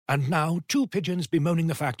And now, two pigeons bemoaning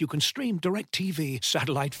the fact you can stream DirecTV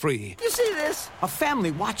satellite-free. You see this? A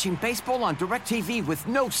family watching baseball on DirecTV with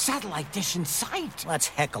no satellite dish in sight. Let's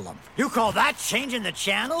heckle them. You call that changing the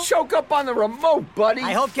channel? Choke up on the remote, buddy.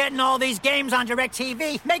 I hope getting all these games on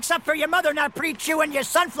DirecTV makes up for your mother not pre-chewing your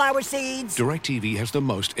sunflower seeds. DirecTV has the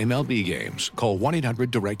most MLB games. Call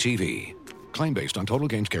 1-800-DirecTV. Claim based on total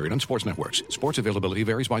games carried on sports networks. Sports availability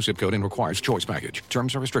varies by zip code and requires choice package.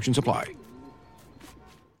 Terms and restrictions apply.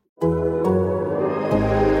 All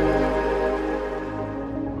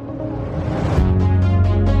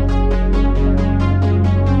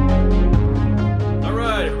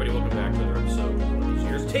right, everybody, welcome back to another episode of this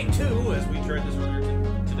year's Take Two, as we tried this earlier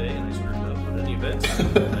today, and I screwed up at any event.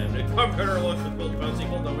 I'm Nick Baumgartner, along with Bill Pouncy.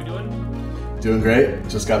 How are we doing? Doing great.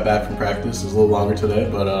 Just got back from practice. It was a little longer today,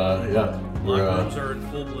 but yeah. Locker rooms are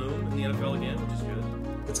in full bloom in the NFL again, which is good.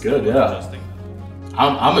 It's good, yeah.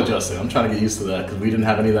 I'm adjusting. I'm trying to get used to that because we didn't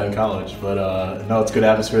have any of that in college. But no, it's good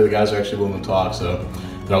atmosphere. The guys are actually willing to talk, so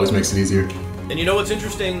that always makes it easier. And you know what's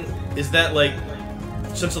interesting is that, like,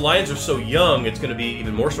 since the Lions are so young, it's going to be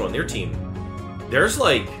even more so on their team. There's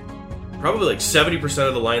probably 70%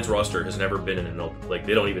 of the Lions roster has never been in an open. Like,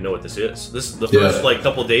 they don't even know what this is. This is the first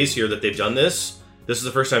couple days here that they've done this. This is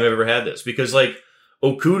the first time I've ever had this because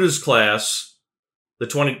Okuda's class. We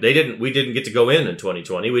didn't get to go in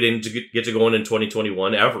 2020. We didn't get to go in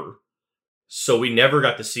 2021 ever. So we never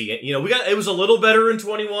got to see it. You know, it was a little better in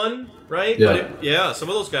 21, right? Yeah. But some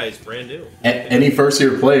of those guys brand new. Any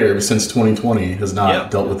first-year player since 2020 has not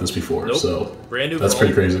dealt with this before. Nope. So brand new. That's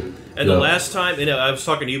pretty crazy. And the last time, I was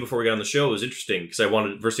talking to you before we got on the show, it was interesting because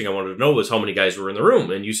first thing I wanted to know was how many guys were in the room.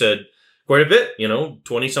 And you said quite a bit,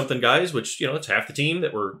 20-something guys, which, it's half the team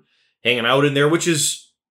that were hanging out in there, which is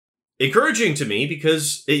encouraging to me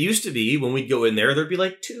because it used to be when we'd go in there, there'd be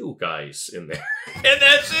like two guys in there. And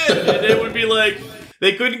that's it. And it would be like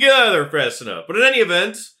they couldn't get out of there fast enough. But in any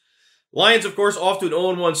event, Lions, of course, off to an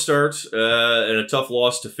 0-1 start and a tough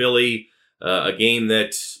loss to Philly. A game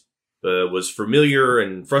that was familiar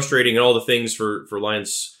and frustrating and all the things for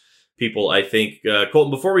Lions people, I think. Colton,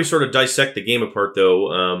 before we sort of dissect the game apart,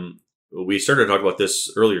 though, we started to talk about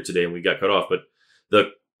this earlier today and we got cut off, but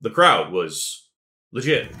the crowd was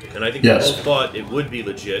legit, and I think we both thought it would be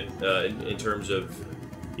legit in terms of,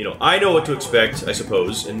 I know what to expect, I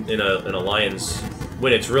suppose, in a Lions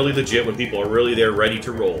when it's really legit, when people are really there ready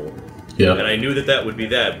to roll. Yeah. And I knew that would be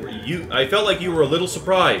that. I felt like you were a little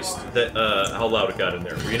surprised that how loud it got in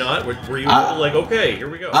there. Were you not? Were you like, okay, here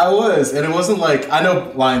we go? I was, and it wasn't like, I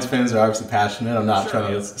know Lions fans are obviously passionate. I'm not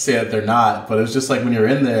trying to say that they're not, but it was just like when you're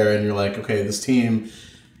in there and you're like, okay, this team,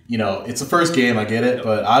 it's the first game, I get it,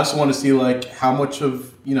 but I just want to see how much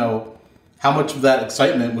of that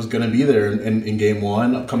excitement was going to be there in game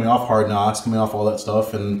one, coming off Hard Knocks, coming off all that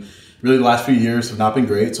stuff, and really the last few years have not been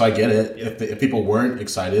great, so I get it if people weren't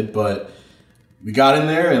excited, but we got in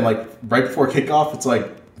there and right before kickoff, it's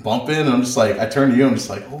bumping, and I'm just I turned to you, I'm just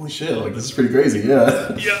holy shit, this is pretty crazy,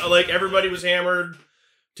 yeah. Yeah, everybody was hammered,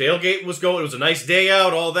 tailgate was going, it was a nice day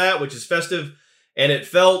out, all that, which is festive. And it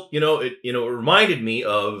felt, it reminded me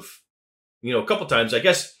of, a couple times, I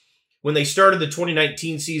guess, when they started the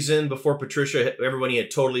 2019 season before Patricia, everybody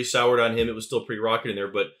had totally soured on him. It was still pretty rocking in there.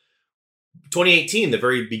 But 2018, the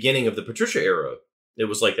very beginning of the Patricia era, it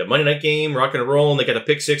was like a Monday night game, rocking and rolling. They got a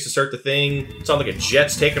pick six to start the thing. It sounded like a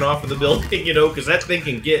jet's taking off of the building, because that thing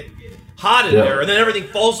can get hot in there. And then everything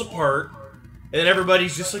falls apart. And then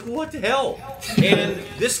everybody's just like, what the hell? And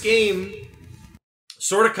this game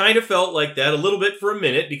sort of kind of felt like that a little bit for a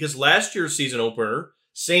minute because last year's season opener,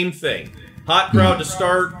 same thing. Hot crowd to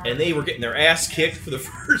start, and they were getting their ass kicked for the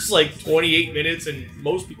first 28 minutes, and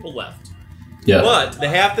most people left. Yeah. But the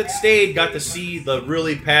half that stayed got to see the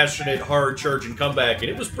really passionate, hard charging comeback, and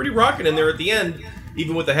it was pretty rocking in there at the end,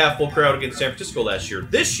 even with the half full crowd against San Francisco last year.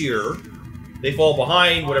 This year, they fall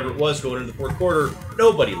behind, whatever it was, going into the fourth quarter.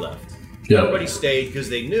 Nobody left. Yeah. Everybody stayed because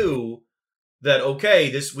they knew that,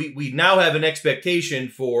 okay, we now have an expectation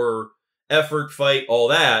for effort, fight, all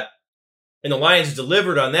that. And the Lions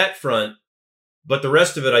delivered on that front. But the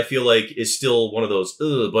rest of it, I feel like, is still one of those,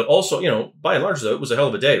 but also, by and large, though, it was a hell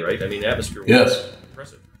of a day, right? I mean, the atmosphere was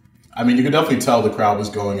impressive. I mean, you could definitely tell the crowd was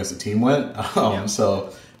going as the team went.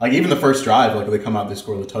 So, even the first drive, they come out, they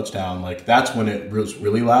score the touchdown, that's when it was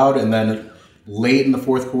really loud. And then late in the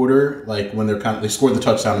fourth quarter, when they scored the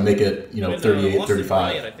touchdown to make it, 38-35.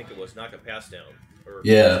 Ryan, I think it was, knock a pass down. Or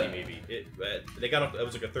maybe. They got off, it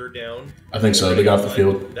was like a third down. I think so. They got off the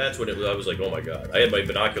field. That's when I was like, oh my God. I had my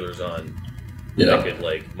binoculars on. Yeah. I could,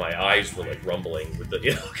 my eyes were, rumbling with the,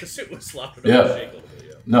 because it was slopping up and shaking.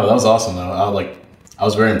 No, that was awesome, though. I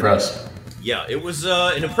was very impressed. Yeah, it was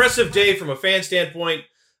an impressive day from a fan standpoint.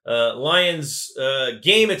 Lions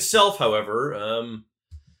game itself, however, I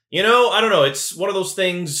don't know. It's one of those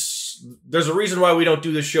things. There's a reason why we don't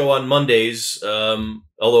do this show on Mondays.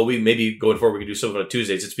 Although we maybe going forward we can do something on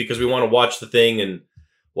Tuesdays. It's because we want to watch the thing and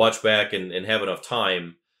watch back and have enough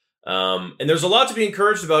time. And there's a lot to be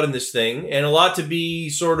encouraged about in this thing, and a lot to be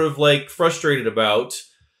sort of like frustrated about.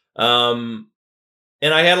 And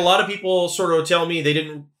I had a lot of people sort of tell me they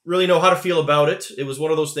didn't really know how to feel about it. It was one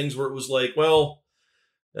of those things where it was like, well,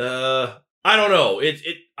 I don't know.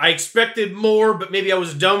 I expected more, but maybe I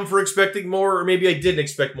was dumb for expecting more, or maybe I didn't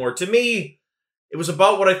expect more. To me, it was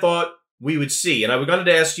about what I thought we would see. And I wanted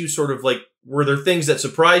to ask you sort of like, were there things that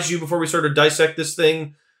surprised you before we started to dissect this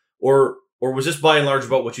thing? Or was this by and large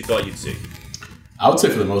about what you thought you'd see? I would say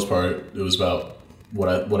for the most part, it was about what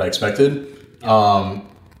I expected.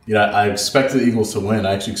 I expected the Eagles to win.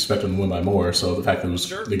 I actually expected them to win by more. So the fact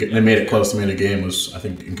that they made it close to the end of the game was, I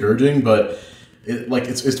think, encouraging. But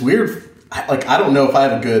it's weird. I don't know if I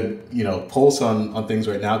have a good pulse on things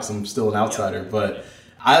right now because I'm still an outsider. But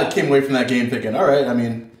I came away from that game thinking, all right, I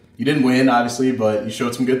mean, you didn't win, obviously, but you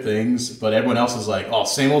showed some good things. But everyone else is like, oh,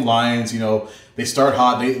 same old Lions. They start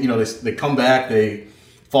hot. They come back. They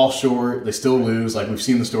fall short. They still lose. Like we've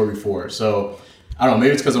seen the story before. So I don't know.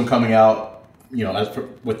 Maybe it's because I'm coming out,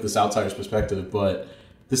 with this outsider's perspective. But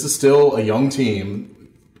this is still a young team,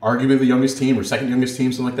 arguably the youngest team or second youngest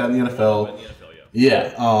team, something like that in the NFL.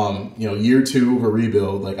 Yeah. Year 2 of a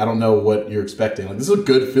rebuild. Like I don't know what you're expecting. Like this is a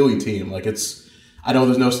good Philly team. Like I know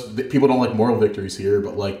there's people don't like moral victories here,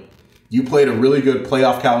 but like you played a really good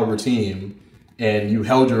playoff caliber team and you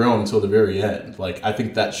held your own until the very end. Like I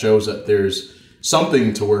think that shows that there's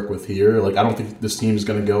something to work with here. Like I don't think this team is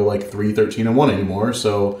going to go like 3-13-1 anymore.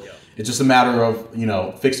 So it's just a matter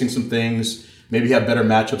of fixing some things. Maybe have better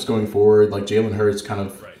matchups going forward. Like Jalen Hurts kind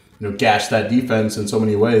of gashed that defense in so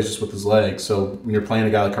many ways just with his legs. So when you're playing a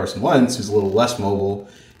guy like Carson Wentz, who's a little less mobile,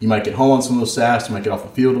 you might get home on some of those sacks. You might get off the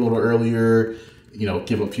field a little earlier.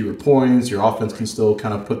 Give up fewer points. Your offense can still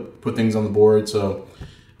kind of put things on the board. So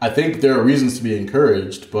I think there are reasons to be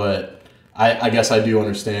encouraged, but I guess I do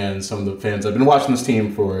understand some of the fans. I've been watching this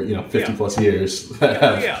team for 50 plus years.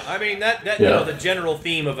 I mean the general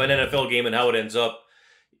theme of an NFL game and how it ends up,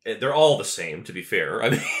 they're all the same. To be fair, I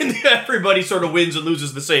mean everybody sort of wins and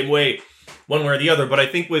loses the same way, one way or the other. But I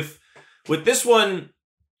think with this one,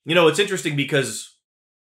 it's interesting because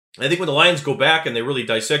I think when the Lions go back and they really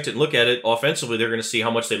dissect it and look at it offensively, they're going to see how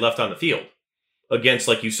much they left on the field against,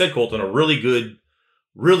 like you said, Colton, a really good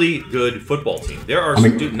football team. There are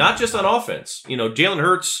not just on offense. Jalen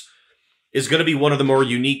Hurts is going to be one of the more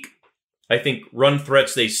unique, I think, run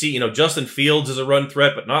threats they see. Justin Fields is a run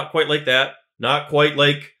threat, but not quite like that. Not quite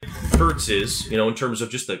like Hurts is, in terms of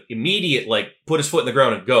just the immediate, like, put his foot in the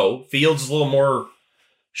ground and go. Fields is a little more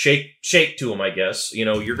shake to him, I guess.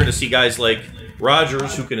 You're going to see guys like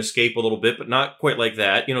Rodgers who can escape a little bit, but not quite like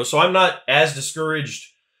that. So I'm not as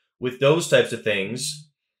discouraged with those types of things.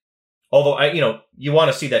 Although you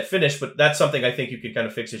want to see that finish, but that's something I think you can kind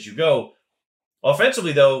of fix as you go.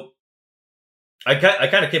 Offensively, though, I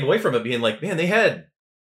kind of came away from it being like, man, they had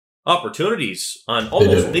opportunities on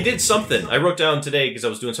almost. They did something. I wrote down today because I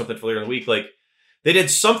was doing something for later in the week. Like they did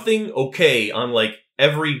something okay on like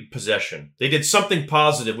every possession. They did something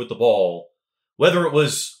positive with the ball, whether it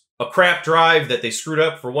was a crap drive that they screwed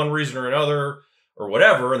up for one reason or another or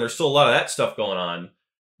whatever. And there's still a lot of that stuff going on.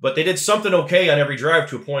 But they did something okay on every drive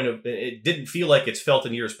to a point of it didn't feel like it's felt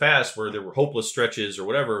in years past where there were hopeless stretches or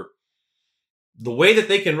whatever. The way that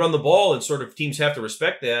they can run the ball and sort of teams have to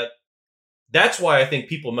respect that, that's why I think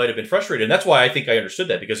people might have been frustrated. And that's why I think I understood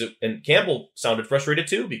that and Campbell sounded frustrated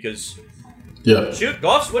too because shoot,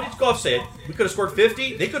 what did Goff say? We could have scored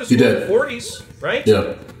 50. They could have scored in the 40s, right?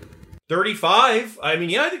 Yeah. 35. I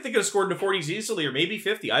mean, I think they could have scored in the 40s easily or maybe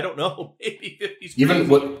 50. I don't know. Maybe 50s. Even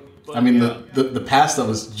the pass that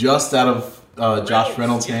was just out of Josh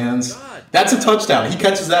Reynolds' hands. God. That's a touchdown. He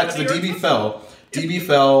catches that because the DB fell. DB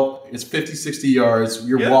fell. It's 50, 60 yards.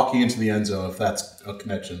 You're walking into the end zone if that's a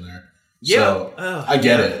connection there. Yeah. So, I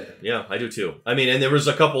get it. Yeah, I do too. I mean, and there was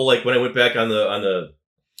a couple, like when I went back on the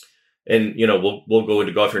and we'll go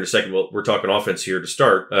into golf here in a second. We're talking offense here to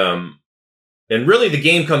start. And really the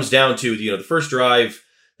game comes down to, the first drive,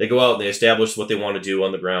 they go out and they establish what they want to do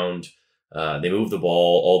on the ground. They move the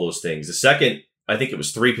ball, all those things. The second, I think it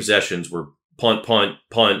was 3 possessions were punt,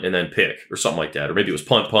 and then pick or something like that. Or maybe it was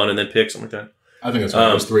punt, and then pick, something like that. I think that's right.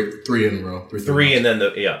 It was three in a row. Three and then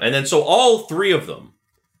and then so all 3 of them,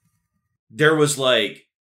 there was like,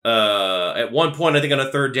 at one point, I think on a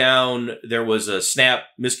third down, there was a snap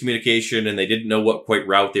miscommunication and they didn't know what quite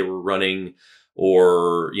route they were running.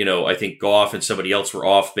 or, I think Goff and somebody else were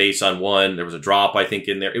off base on one. There was a drop, I think,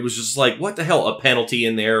 in there. It was just like, what the hell? A penalty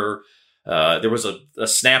in there. There was a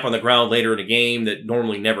snap on the ground later in a game that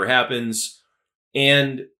normally never happens.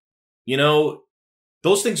 And,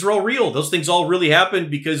 those things are all real. Those things all really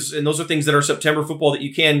happened and those are things that are September football that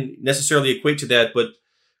you can necessarily equate to that. But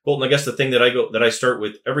Colton, I guess the thing that I start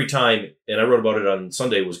with every time, and I wrote about it on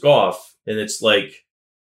Sunday, was Goff. And it's like,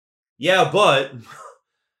 yeah, but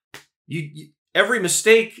every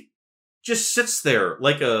mistake just sits there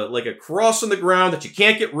like a cross on the ground that you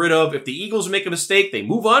can't get rid of. If the Eagles make a mistake, they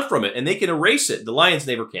move on from it and they can erase it. The Lions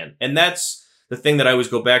never can. And that's the thing that I always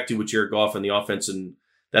go back to with Jared Goff and the offense. And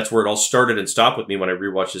that's where it all started and stopped with me when I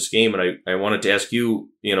rewatched this game. And I wanted to ask you,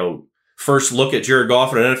 first look at Jared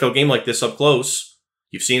Goff in an NFL game like this up close.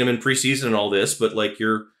 You've seen him in preseason and all this, but like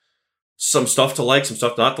some stuff to like, some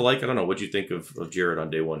stuff not to like. I don't know. What'd you think of Jared on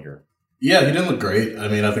day one here? Yeah, he didn't look great. I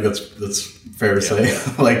mean, I think that's fair to say.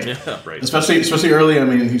 Right. Especially early. I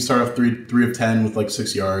mean, he started off 3 of 10 with like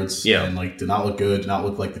 6 yards. Yeah. And did not look good. Did not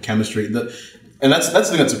look like the chemistry. And that's the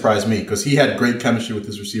thing that surprised me, because he had great chemistry with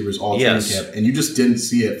his receivers all training camp, and you just didn't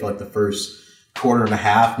see it for like the first quarter and a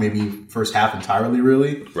half, maybe first half entirely,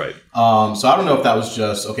 really. Right. So I don't know if that was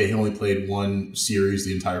just, okay, he only played one series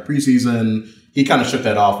the entire preseason. He kind of shook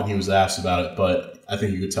that off when he was asked about it, but I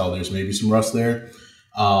think you could tell there's maybe some rust there.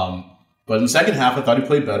 But in the second half, I thought he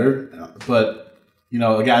played better. But,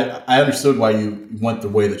 again, I understood why you went the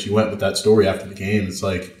way that you went with that story after the game. It's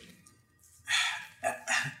like,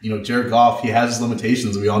 Jared Goff, he has his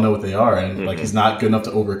limitations. We all know what they are. And, he's not good enough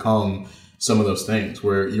to overcome some of those things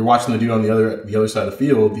where you're watching the dude on the other side of the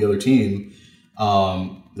field, the other team,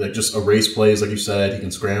 that just erase plays, like you said. He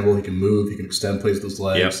can scramble, he can move, he can extend plays with his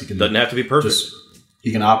legs. Yep. He can doesn't have to be perfect.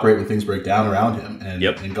 He can operate when things break down around him.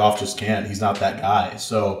 And Goff just can't. He's not that guy.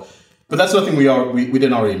 So, but that's nothing we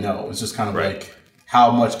didn't already know. It's just kind of like,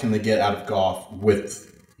 how much can they get out of Goff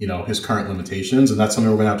with, his current limitations? And that's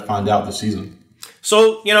something we're going to have to find out this season.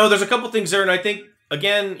 So, there's a couple things there, and I think,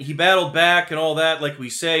 again, he battled back and all that, like we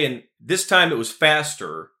say, and this time it was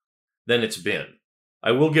faster than it's been.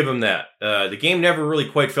 I will give him that. The game never really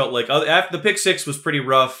quite felt like, after the pick six was pretty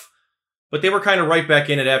rough, but they were kind of right back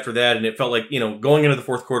in it after that, and it felt like, going into the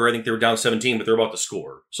fourth quarter, I think they were down 17, but they're about to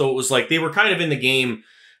score. So it was like they were kind of in the game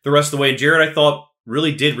the rest of the way, and Jared, I thought,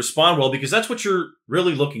 really did respond well, because that's what you're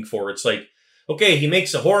really looking for. It's like, okay, he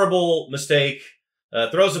makes a horrible mistake,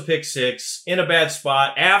 throws a pick six in a bad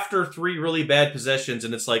spot after 3 really bad possessions.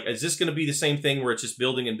 And it's like, is this going to be the same thing where it's just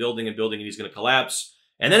building and building and building and he's going to collapse?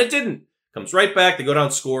 And then it didn't. Comes right back. They go down,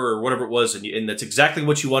 score or whatever it was. And that's exactly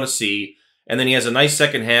what you want to see. And then he has a nice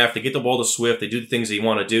second half. They get the ball to Swift. They do the things they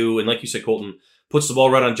want to do. And like you said, Colton puts the ball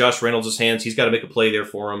right on Josh Reynolds' hands. He's got to make a play there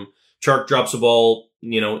for him. Chark drops the ball,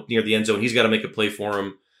 near the end zone. He's got to make a play for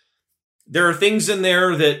him. There are things in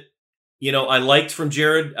there that, I liked from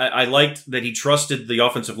Jared. I liked that he trusted the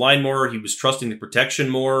offensive line more. He was trusting the protection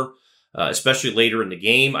more, especially later in the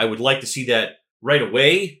game. I would like to see that right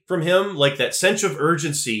away from him, like that sense of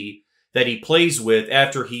urgency that he plays with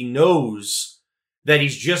after he knows that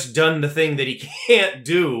he's just done the thing that he can't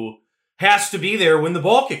do has to be there when the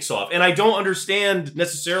ball kicks off. And I don't understand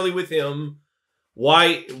necessarily with him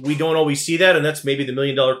why we don't always see that, and that's maybe the $1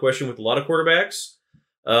 million question with a lot of quarterbacks.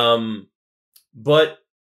 But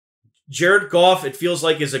Jared Goff, it feels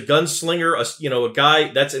like, is a gunslinger, a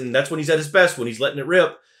guy that's when he's at his best, when he's letting it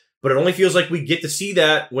rip. But it only feels like we get to see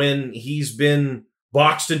that when he's been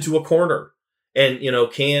boxed into a corner and,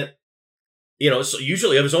 can't, so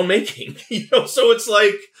usually of his own making, so it's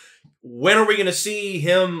like, when are we going to see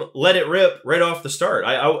him let it rip right off the start?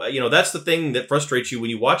 That's the thing that frustrates you when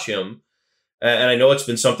you watch him. And I know it's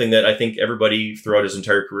been something that I think everybody throughout his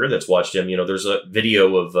entire career that's watched him, there's a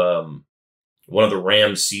video of, one of the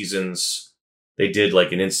Rams seasons, they did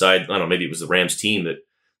like an inside, I don't know, maybe it was the Rams team, that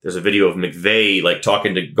there's a video of McVay like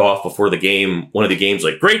talking to Goff before the game, one of the games,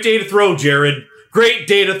 like, great day to throw, Jared. Great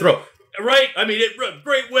day to throw. Right? I mean,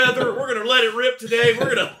 great weather. We're going to let it rip today.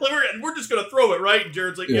 We're just going to throw it, right? And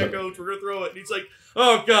Jared's like, yeah, coach, we're going to throw it. And he's like,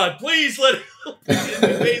 oh God, please let it.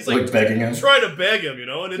 McVay's like begging him. Trying to beg him,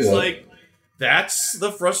 and it's like, that's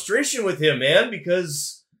the frustration with him, man,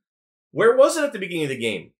 because where was it at the beginning of the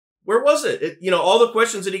game? Where was it? All the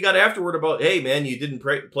questions that he got afterward about, hey, man, you didn't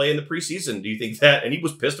play in the preseason. Do you think that? And he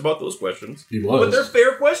was pissed about those questions. He was. But they're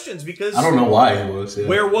fair questions because... I don't know why he was. Yeah.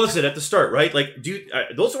 Where was it at the start, right? Like,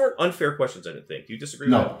 those weren't unfair questions, I didn't think. Do you disagree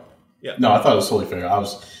with that? Yeah. No, I thought it was totally fair.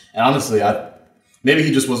 And honestly, maybe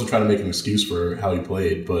he just wasn't trying to make an excuse for how he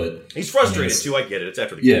played, but... He's frustrated, too. I get it. It's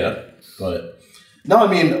after the game. Yeah, but... No,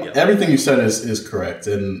 everything you said is correct.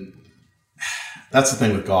 And that's the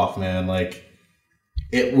thing with Goff, man. Like...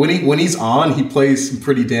 when he's on, he plays some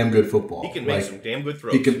pretty damn good football. He can make some damn good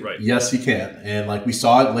throws. Right. Yes, he can. And like we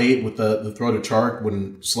saw it late with the throw to Chark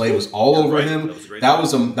when Slay was all over him. That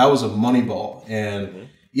was a money ball. And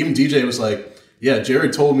even DJ was like, yeah,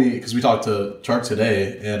 Jared told me, because we talked to Chark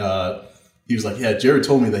today, and he was like, yeah, Jared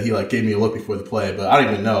told me that he like gave me a look before the play, but I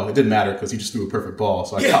don't even know. It didn't matter because he just threw a perfect ball,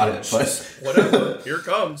 so I got it. But whatever, here it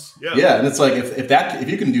comes. Yeah, yeah, and it's like if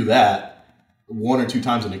you can do that one or two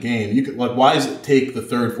times in a game, you could, like, why does it take the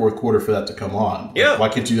third, fourth quarter for that to come on? Like, yeah, why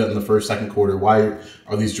can't you do that in the first, second quarter? Why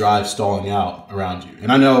are these drives stalling out around you?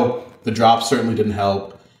 And I know the drops certainly didn't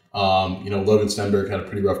help. Logan Stenberg had a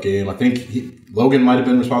pretty rough game. I think Logan might have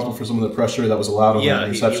been responsible for some of the pressure that was allowed on that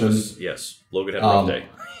interception. Yes, Logan had a rough day.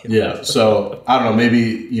 Yeah, so I don't know. Maybe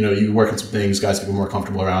you work on some things, guys get more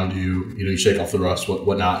comfortable around you. You shake off the rust,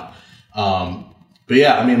 whatnot. But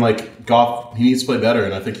yeah, I mean, like Goff, he needs to play better,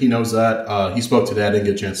 and I think he knows that. He spoke today. I didn't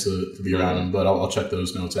get a chance to be around him, but I'll check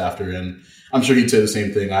those notes after, and I'm sure he'd say the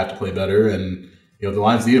same thing. I have to play better, and the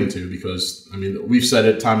Lions need him to, because I mean, we've said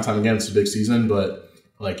it time and time again. It's a big season, but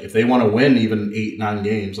like if they want to win even 8-9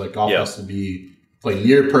 games, like Goff has to be playing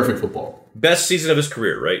near perfect football. Best season of his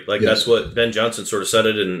career, right? Like that's what Ben Johnson sort of said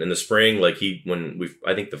it in the spring. Like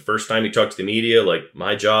I think the first time he talked to the media, like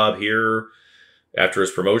my job here after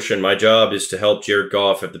his promotion, my job is to help Jared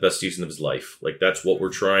Goff have the best season of his life. Like that's what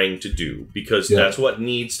we're trying to do, because that's what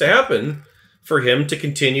needs to happen for him to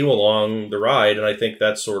continue along the ride. And I think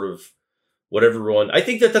that's sort of what I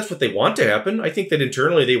think that's what they want to happen. I think that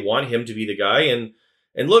internally they want him to be the guy.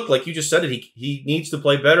 And look, like you just said it, he needs to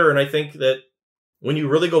play better. And I think that when you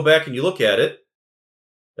really go back and you look at it,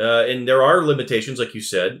 and there are limitations, like you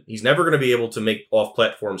said, he's never going to be able to make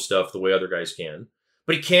off-platform stuff the way other guys can,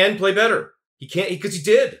 but he can play better. He can't, because he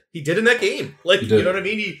did in that game. Like, you know what I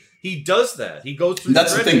mean? He does that. He goes through.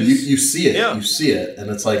 That's the thing. You see it. Yeah. You see it,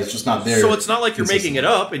 and it's like it's just not there. So it's not like you're making it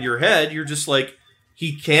up in your head. You're just like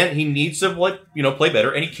he needs to play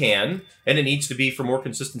better, and he can, and it needs to be for more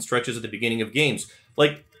consistent stretches at the beginning of games.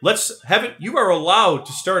 Like, let's have it. You are allowed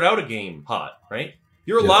to start out a game hot, right?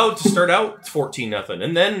 You're allowed to start out 14-0,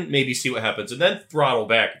 and then maybe see what happens, and then throttle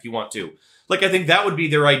back if you want to. Like, I think that would be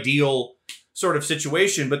their ideal sort of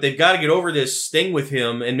situation, but they've got to get over this thing with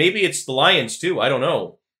him, and maybe it's the Lions too. I don't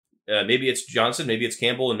know. Maybe it's Johnson, maybe it's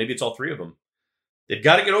Campbell, and maybe it's all three of them. They've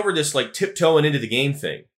got to get over this like tiptoeing into the game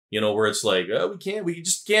thing, where it's like, we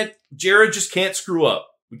just can't. Jared just can't screw up.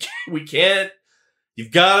 We can't.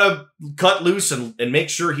 You've got to cut loose and make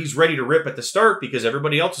sure he's ready to rip at the start, because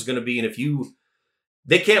everybody else is going to be. And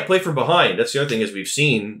they can't play from behind. That's the other thing, as we've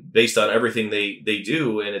seen based on everything they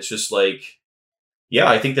do. And it's just like, yeah,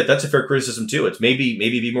 I think that's a fair criticism too. It's maybe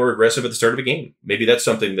be more aggressive at the start of a game. Maybe that's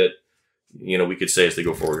something that, we could say as they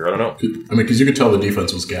go forward here. I don't know. I mean, because you could tell the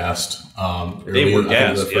defense was gassed. They were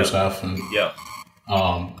gassed. The first half. And,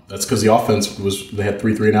 that's because the offense they had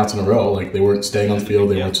 3 3-and-outs in a row. Like, they weren't staying on the field.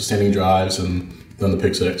 They weren't sustaining drives, and then the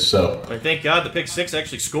pick six. So I thank God the pick six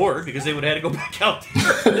actually scored, because they would have had to go back out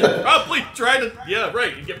there and probably try to, you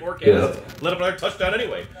get more gas, let them another touchdown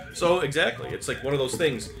anyway. So exactly, it's like one of those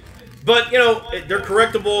things. But they're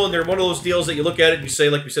correctable, and they're one of those deals that you look at it and you say,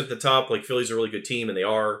 like we said at the top, like Philly's a really good team, and they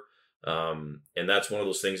are. And that's one of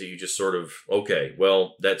those things that you just sort of, okay,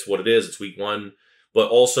 well, that's what it is. It's week 1. But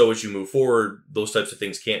also, as you move forward, those types of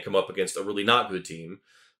things can't come up against a really not good team,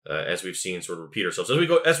 as we've seen sort of repeat ourselves.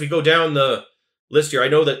 As we go down the list here, I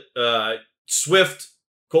know that Swift,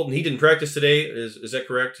 Colton, he didn't practice today. Is that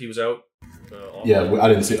correct? He was out. I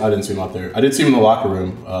didn't see him out there. I did see him in the locker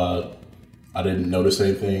room. I didn't notice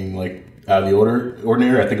anything like out of the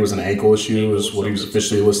ordinary. I think it was an ankle issue, is what he was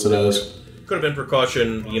officially listed as. Could have been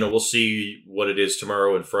precaution. We'll see what it is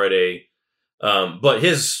tomorrow and Friday. But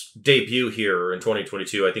his debut here in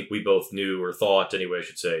 2022, I think we both knew, or thought anyway, I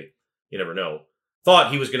should say, you never know,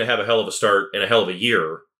 thought he was going to have a hell of a start and a hell of a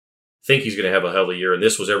year. Think he's going to have a hell of a year, and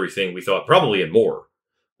this was everything we thought, probably and more.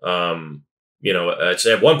 At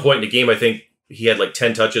one point in the game, I think he had like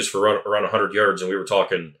 10 touches for around 100 yards, and we were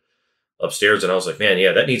talking upstairs, and I was like, man,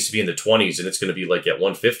 that needs to be in the 20s, and it's going to be like at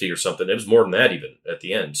 150 or something. It was more than that even at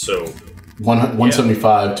the end. So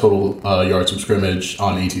 175 total yards from scrimmage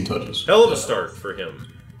on 18 touches. Hell of a start for him.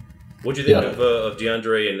 What'd you think of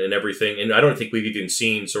DeAndre and everything? And I don't think we've even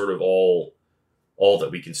seen sort of all that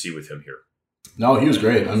we can see with him here. No, he was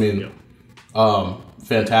great. I mean,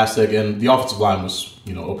 fantastic. And the offensive line was,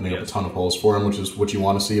 opening up a ton of holes for him, which is what you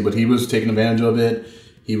want to see. But he was taking advantage of it.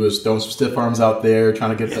 He was throwing some stiff arms out there,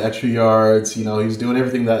 trying to get the extra yards. He was doing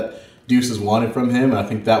everything that Deuce has wanted from him. And I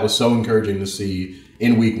think that was so encouraging to see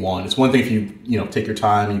in week 1. It's one thing if you take your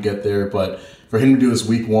time, you get there. But for him to do this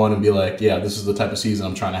week 1 and be like, this is the type of season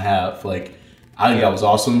I'm trying to have. Like, I think that was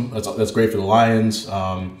awesome. That's great for the Lions.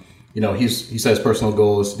 He said his personal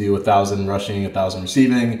goal is to do 1,000 rushing, 1,000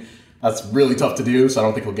 receiving. That's really tough to do, so I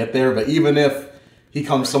don't think he'll get there. But even if he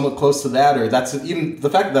comes somewhat close to that, or that's even the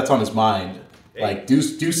fact that that's on his mind, like do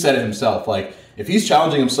set it himself. Like if he's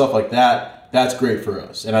challenging himself like that, that's great for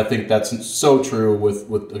us. And I think that's so true with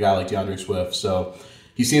a guy like DeAndre Swift. So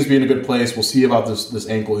he seems to be in a good place. We'll see about this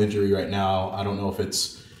ankle injury right now. I don't know if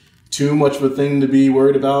it's too much of a thing to be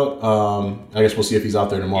worried about. I guess we'll see if he's out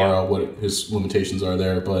there tomorrow, what his limitations are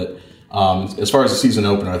there. But as far as the season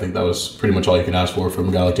opener, I think that was pretty much all you can ask for from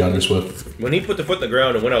a guy like DeAndre Swift. When he put the foot in the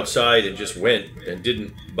ground and went outside and just went and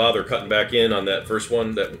didn't bother cutting back in on that first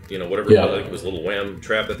one, that whatever, I think it was a little wham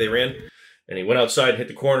trap that they ran, and he went outside and hit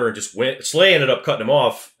the corner and just went. Slay ended up cutting him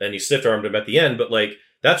off, and he stiff armed him at the end. But like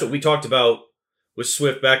that's what we talked about with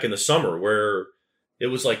Swift back in the summer, where it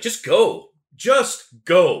was like just go. Just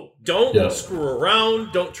go. Don't screw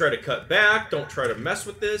around. Don't try to cut back. Don't try to mess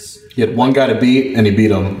with this. He had one guy to beat, and he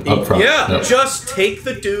beat him up front. Yeah, just take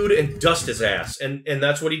the dude and dust his ass. And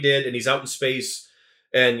that's what he did, and he's out in space,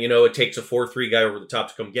 and, it takes a 4-3 guy over the top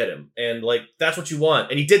to come get him. And, that's what you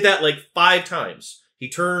want. And he did that, 5 times. He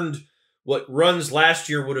turned what runs last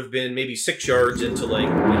year would have been maybe 6 yards into,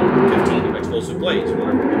 15 explosive plays,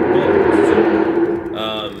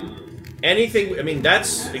 anything,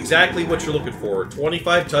 that's exactly what you're looking for.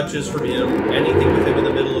 25 touches from him, anything with him in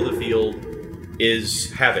the middle of the field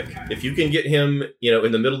is havoc. If you can get him,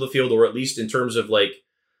 in the middle of the field, or at least in terms of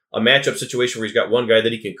a matchup situation where he's got one guy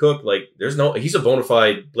that he can cook, he's a bona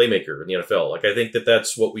fide playmaker in the NFL. I think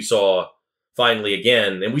that's what we saw finally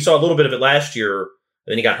again. And we saw a little bit of it last year,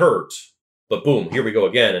 and then he got hurt. But boom, here we go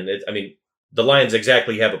again. And the Lions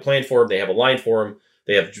exactly have a plan for him. They have a line for him.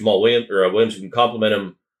 They have Jamal Williams who can complement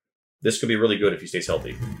him. This could be really good if he stays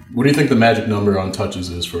healthy. What do you think the magic number on touches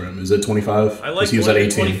is for him? Is it 25? I like 20 to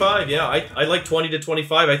 25. Yeah, I like 20 to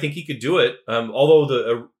 25. I think he could do it.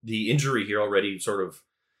 Although the injury here already sort of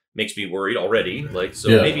makes me worried already.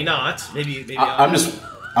 Maybe not. Maybe I'm just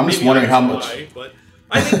wondering how much. But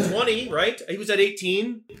I think 20. Right? He was at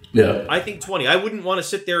 18. Yeah. I think 20. I wouldn't want to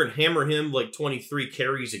sit there and hammer him 23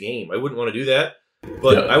 carries a game. I wouldn't want to do that.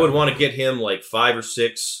 But I would want to get him 5 or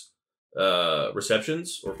 6.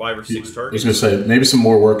 Receptions or 5 or 6 targets. I was going to say maybe some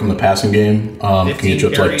more work in the passing game. Can get you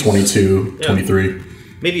up to 22, 23.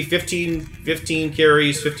 Maybe 15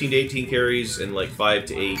 carries, 15 to 18 carries, and 5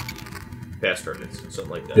 to 8 pass targets, something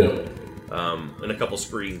like that. Yeah. And a couple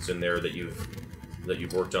screens in there that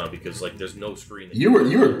you've worked on, because there's no screen. You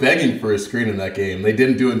were begging for a screen in that game. They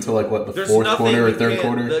didn't do it until the fourth quarter or third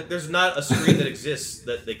quarter. There's not a screen that exists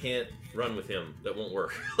that they can't run with him that won't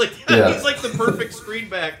work. He's the perfect screen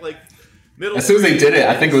back. Middle as soon as they did it,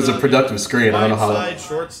 I think it was a productive screen. I don't know how. Side,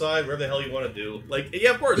 short side, whatever the hell you want to do.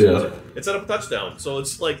 Of course. Yeah. It set up a touchdown. So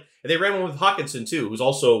it's and they ran one with Hawkinson too, who's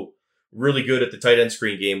also really good at the tight end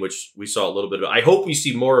screen game, which we saw a little bit of. I hope we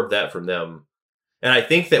see more of that from them. And I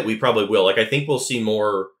think that we probably will. I think we'll see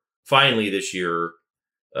more finally this year.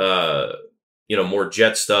 More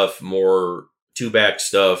jet stuff, more 2-back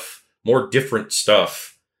stuff, more different stuff.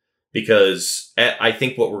 Because I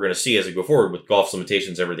think what we're going to see as we go forward with Goff's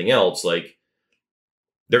limitations, everything else,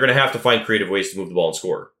 they're going to have to find creative ways to move the ball and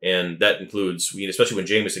score. And that includes, especially when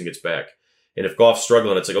Jameson gets back. And if Goff's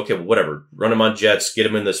struggling, it's okay, well, whatever. Run him on jets, get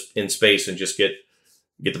him in space, and just get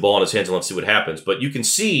the ball in his hands and let's see what happens. But you can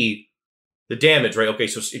see the damage, right? Okay,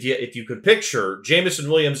 so if you could picture Jameson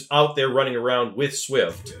Williams out there running around with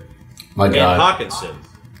Swift and Hawkinson.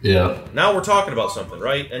 Yeah. Now we're talking about something,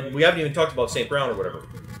 right? And we haven't even talked about St. Brown or whatever.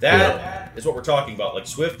 That is what we're talking about.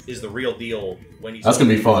 Swift is the real deal when he's. That's gonna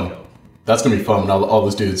be fun. That's gonna be fun when all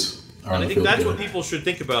those dudes are on the field. I think that's together. what people should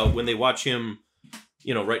think about when they watch him.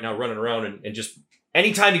 Right now running around and just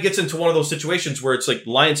anytime he gets into one of those situations where it's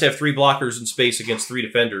Lions have 3 blockers in space against 3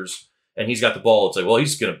 defenders, and he's got the ball. It's well,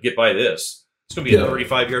 he's gonna get by this. It's gonna be a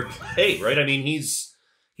 35-yard play, right?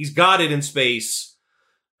 He's got it in space.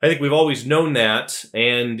 I think we've always known that,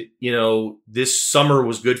 and, this summer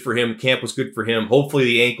was good for him. Camp was good for him. Hopefully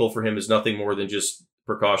the ankle for him is nothing more than just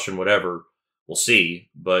precaution, whatever. We'll see,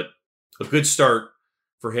 but a good start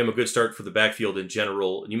for him, a good start for the backfield in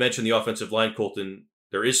general. And you mentioned the offensive line, Colton.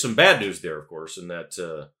 There is some bad news there, of course, in that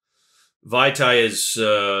Vaitai is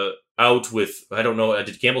out with, I don't know,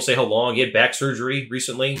 did Campbell say how long? He had back surgery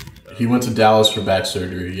recently? He went to Dallas for back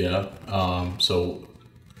surgery, yeah. So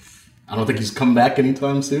I don't think he's coming back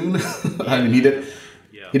anytime soon. He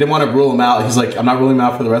didn't want to rule him out. He's I'm not ruling him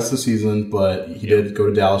out for the rest of the season, but he did go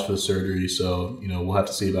to Dallas for the surgery. So, we'll have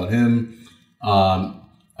to see about him.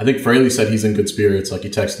 I think Fraley said he's in good spirits. He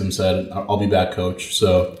texted him, said, I'll be back, coach.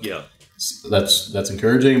 So yeah, that's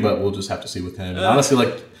encouraging, but we'll just have to see with him. And honestly,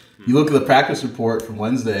 You look at the practice report from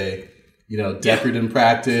Wednesday. Decker didn't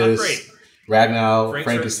practice. Ragnow,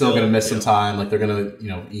 Frank is still going to miss some time. Like they're going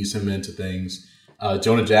to, ease him into things.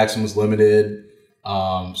 Jonah Jackson was limited.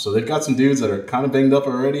 So they've got some dudes that are kind of banged up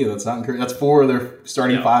already. And that's not encouraging. That's 4 of their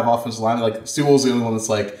starting 5 offensive linemen. Like Sewell's the only one that's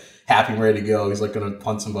like happy and ready to go. He's like going to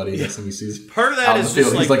punt somebody next time he sees. Part of that is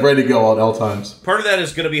just he's like ready to go at all times. Part of that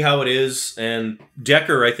is going to be how it is. And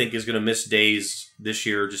Decker, I think, is going to miss days this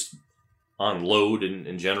year just on load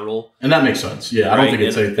in general. And that makes sense. Yeah, right? I don't think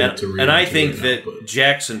it's anything to read. And I think that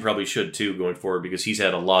Jackson probably should too going forward because he's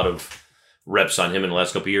had a lot of reps on him in the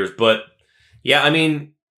last couple of years. But yeah, I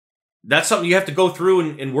mean, that's something you have to go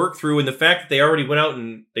through and work through. And the fact that they already went out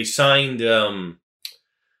and they signed, who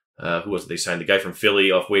was it? They signed the guy from Philly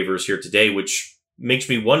off waivers here today, which makes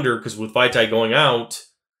me wonder because with Vaitai going out,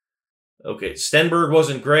 okay, Stenberg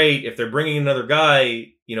wasn't great. If they're bringing another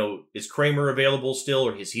guy, is Kramer available still,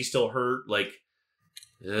 or is he still hurt? Like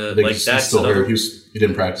he's still hurt. He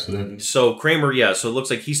didn't practice with him. So Kramer, so it looks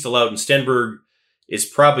like he's still out, and Stenberg is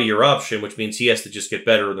probably your option, which means he has to just get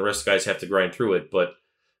better, and the rest of the guys have to grind through it. But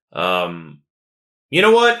you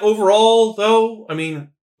know what? Overall, though, I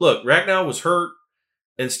mean, look, Ragnow was hurt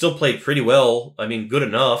and still played pretty well. I mean, good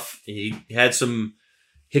enough. He had some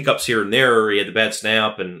hiccups here and there. He had the bad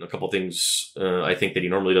snap and a couple things I think that he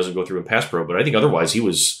normally doesn't go through in pass pro. But I think otherwise he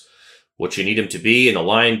was what you need him to be. And the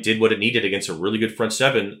line did what it needed against a really good front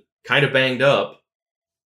seven, kind of banged up.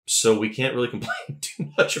 So we can't really complain too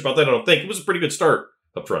much about that, I don't think. It was a pretty good start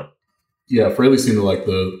up front. Yeah, Fraley seemed to like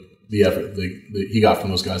the effort he got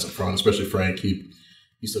from those guys up front, especially Frank. He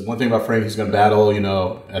said one thing about Frank, he's going to battle.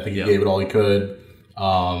 I think he gave it all he could.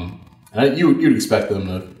 And you'd expect them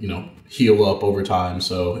to, heal up over time.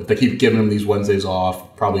 So if they keep giving him these Wednesdays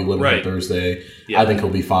off, probably limit on Thursday, I think he'll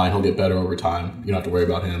be fine. He'll get better over time. You don't have to worry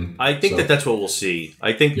about him. I think that's what we'll see.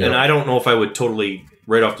 I think, and I don't know if I would totally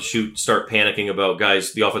right off the shoot start panicking about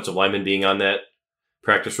guys, the offensive linemen being on that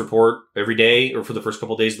practice report every day or for the first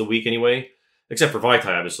couple of days of the week anyway, except for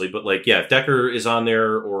Vaitai, obviously. But if Decker is on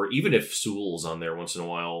there, or even if Sewell's on there once in a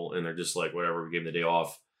while and they're just like, whatever, we gave him the day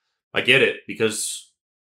off, I get it because,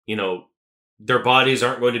 their bodies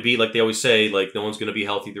aren't going to be, like they always say, like no one's going to be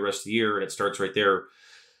healthy the rest of the year, and it starts right there.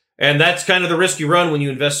 And that's kind of the risk you run when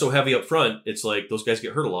you invest so heavy up front. It's like those guys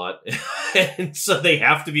get hurt a lot, and so they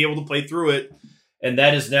have to be able to play through it. And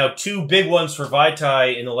that is now 2 big ones for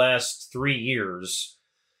Vaitai in the last 3 years,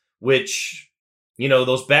 which,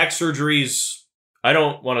 those back surgeries, I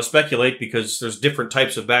don't want to speculate because there's different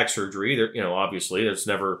types of back surgery. There, obviously, there's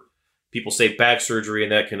never, people say back surgery,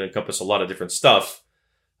 and that can encompass a lot of different stuff.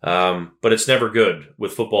 But it's never good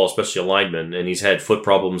with football, especially a lineman, and he's had foot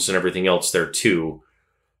problems and everything else there too.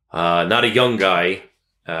 Not a young guy,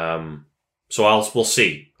 so we'll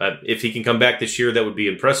see. If he can come back this year, that would be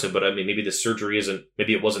impressive. But I mean, maybe the surgery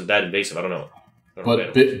maybe it wasn't that invasive. I don't know.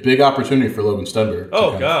 But big opportunity for Logan Stenberg.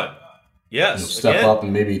 Oh God, yes, step up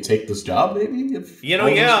and maybe take this job. Maybe look,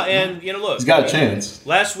 he's got a chance.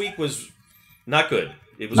 Last week was not good.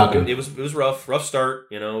 It was not good. It was rough start.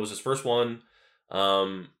 It was his first one.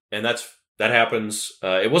 And that happens.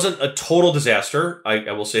 It wasn't a total disaster.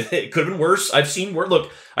 I will say it could have been worse. I've seen worse.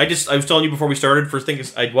 Look, I was telling you before we started, first thing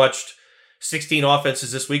is I'd watched 16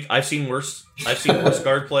 offenses this week. I've seen worse. I've seen worse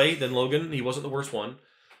guard play than Logan. He wasn't the worst one.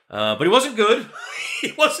 But he wasn't good.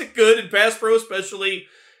 He wasn't good in pass pro especially.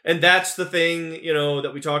 And that's the thing,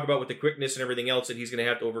 that we talk about with the quickness and everything else that he's going to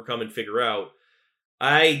have to overcome and figure out.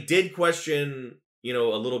 I did question, a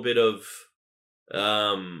little bit of,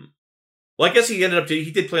 well, I guess he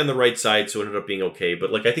did play on the right side, so it ended up being okay.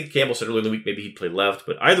 But I think Campbell said earlier in the week, maybe he'd play left.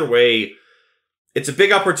 But either way, it's a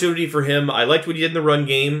big opportunity for him. I liked what he did in the run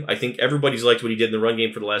game. I think everybody's liked what he did in the run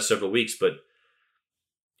game for the last several weeks. But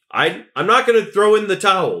I'm not going to throw in the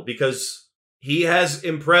towel because he has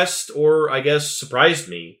impressed, or I guess surprised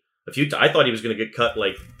me a few times. I thought he was going to get cut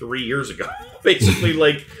 3 years ago.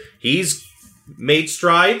 Basically, he's made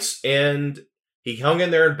strides and he hung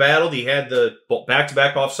in there and battled. He had the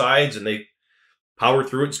back-to-back offsides, and they powered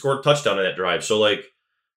through it and scored a touchdown on that drive. So,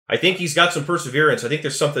 I think he's got some perseverance. I think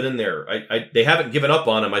there's something in there. They haven't given up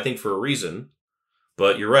on him, I think, for a reason.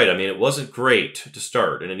 But you're right. I mean, it wasn't great to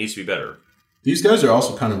start, and it needs to be better. These guys are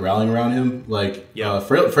also kind of rallying around him.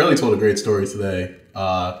 Fraley told a great story today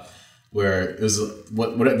where it was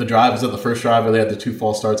what the drive was, that the first drive where they had the 2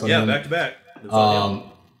 false starts on him. Yeah, back-to-back.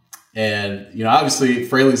 And, obviously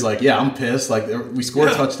Fraley's like, yeah, I'm pissed. We scored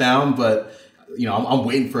a touchdown, but, I'm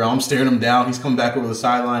waiting for him. I'm staring him down. He's coming back over the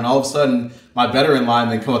sideline. All of a sudden, my veteran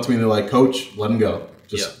linemen come up to me and they're like, Coach, let him go.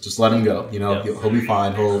 Just let him go. He'll be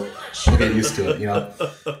fine. He'll get used to it,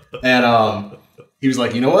 And he was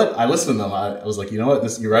like, you know what? I listened to them. I was like, you know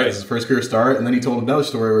what? You're right. This is his first career start. And then he told another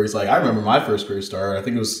story where he's like, I remember my first career start. I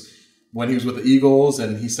think it was when he was with the Eagles,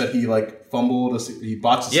 and he said he like fumbled. He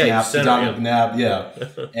botched a snap. He down McNabb.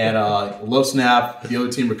 Yeah. And low snap. The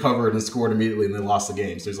other team recovered and scored immediately, and they lost the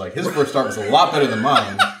game. So he's like, his first start was a lot better than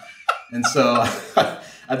mine. And so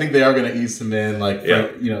I think they are going to ease him in. Like,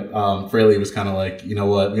 Fraley was kind of like, you know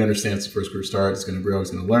what? We understand it's the first career start. It's going to grow.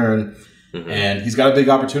 He's going to learn. Mm-hmm. And he's got a big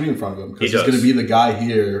opportunity in front of him because he's going to be the guy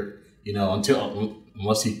here,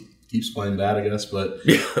 unless he keeps playing bad, I guess. But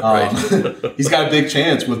he's got a big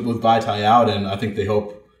chance with Vaitai out, and I think they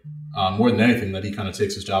hope more than anything that he kind of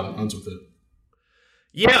takes his job and runs with it.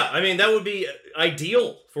 Yeah, I mean, that would be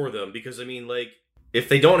ideal for them because, I mean, like, if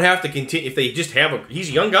they don't have to continue, if they just have he's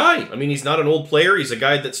a young guy. I mean, he's not an old player. He's a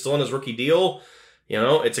guy that's still on his rookie deal.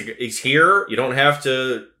 He's here. You don't have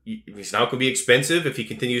to. He's not going to be expensive if he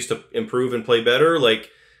continues to improve and play better. Like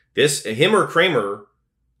him or Kramer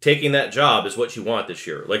taking that job is what you want this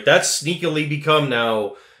year. Like that's sneakily become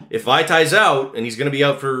now. If Vaitai's out and he's going to be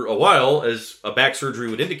out for a while, as a back surgery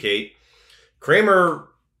would indicate, Kramer,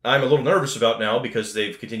 I'm a little nervous about now because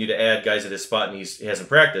they've continued to add guys at his spot and he hasn't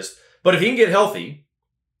practiced. But if he can get healthy,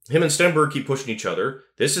 him and Stenberg keep pushing each other.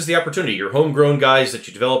 This is the opportunity. Your homegrown guys that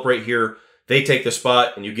you develop right here, they take the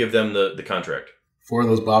spot and you give them the contract. 4 of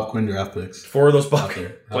those Bob Quinn draft picks. 4 of those Bob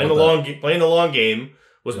playing the long game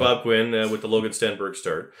was Bob Quinn with the Logan Stenberg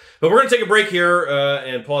start. But we're going to take a break here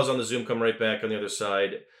and pause on the Zoom. Come right back on the other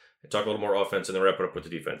side and talk a little more offense and then wrap it up with the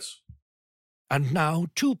defense. And now,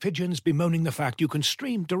 2 pigeons bemoaning the fact you can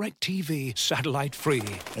stream DirecTV satellite-free.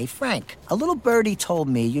 Hey, Frank, a little birdie told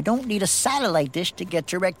me you don't need a satellite dish to get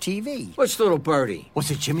DirecTV. Which little birdie? Was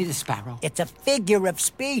it Jimmy the Sparrow? It's a figure of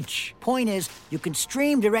speech. Point is, you can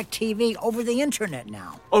stream DirecTV over the internet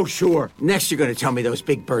now. Oh, sure. Next you're going to tell me those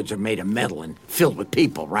big birds are made of metal and filled with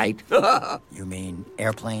people, right? You mean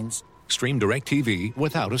airplanes? Stream DirecTV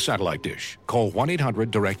without a satellite dish. Call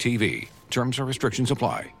 1-800-DirecTV. Terms and restrictions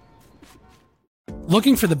apply.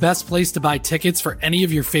 Looking for the best place to buy tickets for any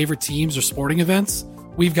of your favorite teams or sporting events?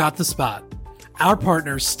 We've got the spot. Our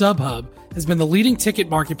partner, StubHub, has been the leading ticket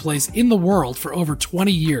marketplace in the world for over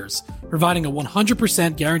 20 years, providing a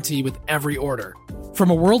 100% guarantee with every order. From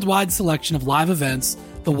a worldwide selection of live events,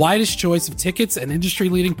 the widest choice of tickets and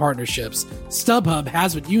industry-leading partnerships, StubHub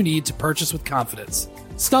has what you need to purchase with confidence.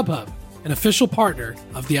 StubHub, an official partner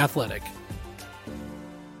of The Athletic.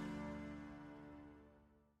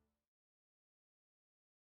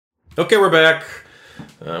 Okay, we're back.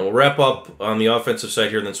 We'll wrap up on the offensive side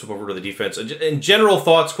here and then swap over to the defense. In general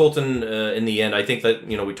thoughts, Colton, in the end, I think that,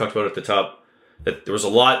 we talked about at the top, that there was a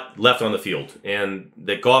lot left on the field and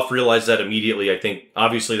that Goff realized that immediately. I think,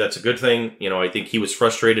 obviously, that's a good thing. I think he was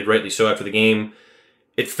frustrated, rightly so, after the game.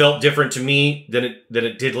 It felt different to me than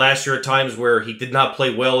it did last year at times where he did not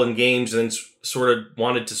play well in games and then sort of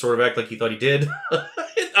wanted to sort of act like he thought he did.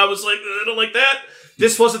 I was like, I don't like that.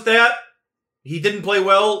 This wasn't that. He didn't play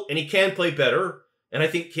well, and he can play better. And I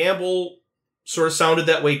think Campbell sort of sounded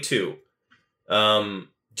that way, too.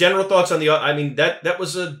 General thoughts on that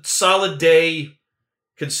was a solid day,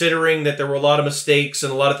 considering that there were a lot of mistakes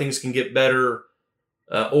and a lot of things can get better.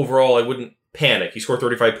 Overall, I wouldn't panic. He scored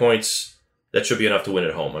 35 points. That should be enough to win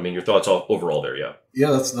at home. Your thoughts overall there, yeah.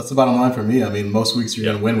 Yeah, that's the bottom line for me. Most weeks you're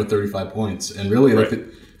going to win with 35 points. And really,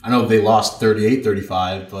 I know they lost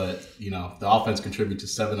 38-35, but, the offense contributed to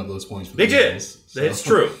 7 of those points. For the Eagles, so. It's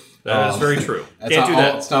true. That is very true. Can't do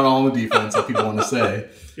that. It's not all on the defense, like people want to say.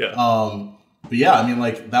 Yeah. But yeah,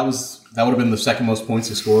 that would have been the second most points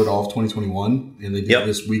they scored all of 2021, and they did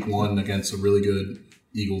this week 1 against a really good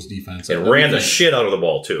Eagles defense. And ran the shit out of the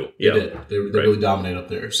ball, too. They did. They really dominate up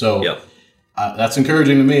there. So that's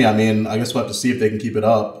encouraging to me. I guess we'll have to see if they can keep it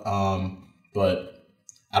up. But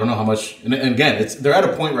I don't know how much. And again, they're at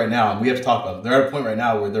a point right now, and we have to talk about it. They're at a point right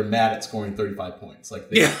now where they're mad at scoring 35 points. Like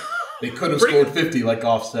they could have scored 50, like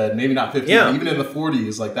Goff said. Maybe not 50, but even in the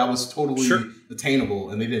 40s. Like that was totally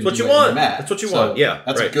attainable, and they didn't. That's what you want. That's what you want. Yeah,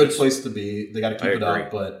 that's a good place to be. They got to keep it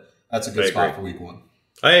up, but that's a good spot for week 1.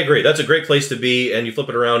 I agree. That's a great place to be, and you flip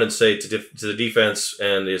it around and say to the defense,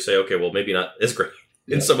 and you say, okay, well, maybe not as great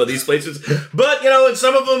in some of these places, but in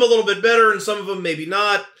some of them a little bit better, and some of them maybe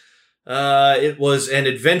not. It was an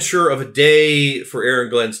adventure of a day for Aaron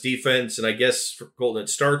Glenn's defense, and I guess for Colton, it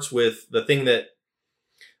starts with the thing that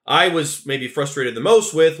I was maybe frustrated the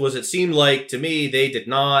most with was it seemed like to me they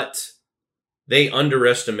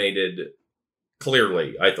underestimated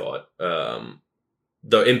clearly, I thought,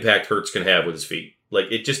 the impact Hurts can have with his feet.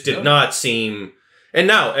 Like it just did not seem. And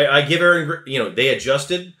now I give Aaron, they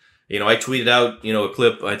adjusted. I tweeted out, a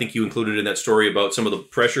clip, I think you included in that story about some of the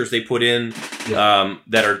pressures they put in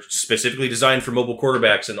that are specifically designed for mobile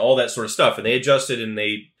quarterbacks and all that sort of stuff. And they adjusted and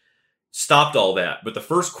they stopped all that. But the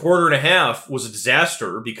first quarter and a half was a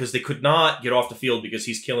disaster because they could not get off the field because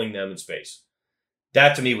he's killing them in space.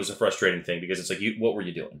 That to me was a frustrating thing because it's like, what were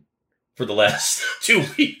you doing for the last 2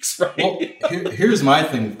 weeks, right? Well, here's my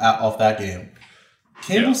thing off that game.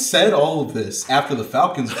 Campbell said all of this after the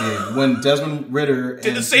Falcons game when Desmond Ridder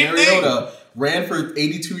and Mariota ran for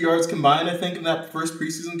 82 yards combined, I think, in that first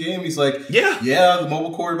preseason game. He's like, the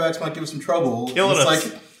mobile quarterbacks might give us some trouble. Killing us.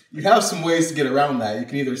 Like, you have some ways to get around that. You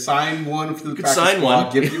can either sign one for the practice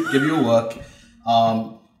squad, give you a look.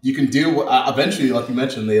 You can do eventually, like you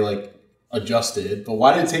mentioned, they like adjusted. But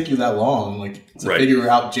why did it take you that long, like to figure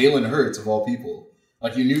out Jalen Hurts of all people?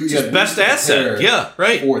 Like you knew you had best asset,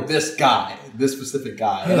 for this guy, this specific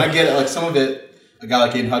guy. And I get it. Like some of it, a guy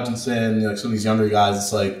like Aiden Hutchinson, like some of these younger guys,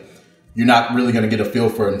 it's like you're not really going to get a feel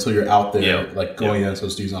for it until you're out there, like going against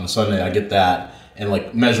those dudes on a Sunday. I get that, and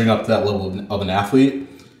like measuring up to that level of an athlete.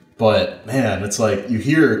 But man, it's like you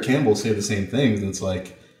hear Campbell say the same things, and it's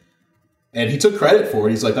like, and he took credit for it.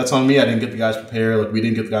 He's like, "That's on me. I didn't get the guys prepared. Like we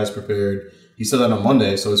didn't get the guys prepared." He said that on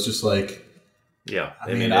Monday, so it's just like. Yeah,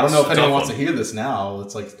 I mean, I don't know if anyone wants to hear this now.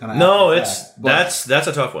 It's like kind of that's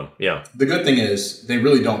a tough one. Yeah. The good thing is they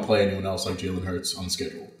really don't play anyone else like Jalen Hurts on the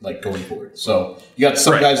schedule, like going forward. So you got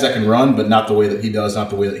some guys that can run, but not the way that he does, not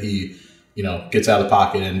the way that he, gets out of the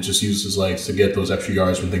pocket and just uses his legs to get those extra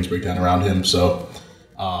yards when things break down around him. So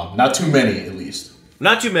not too many, at least.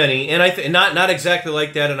 Not too many, and not exactly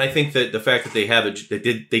like that. And I think that the fact that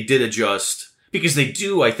they did adjust because they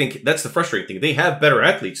do. I think that's the frustrating thing. They have better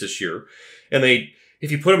athletes this year. And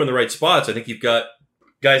if you put them in the right spots, I think you've got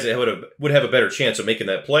guys that would have a better chance of making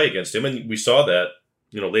that play against him. And we saw that,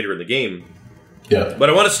 later in the game. Yeah. But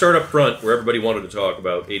I want to start up front where everybody wanted to talk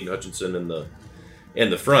about Aiden Hutchinson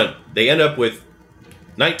and the front. They end up with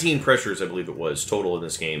 19 pressures, I believe it was, total in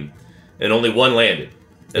this game. And only one landed.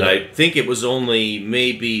 And I think it was only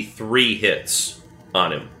maybe 3 hits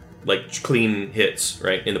on him. Like clean hits,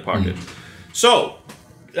 right, in the pocket. So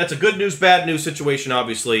that's a good news, bad news situation,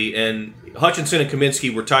 obviously. And Hutchinson and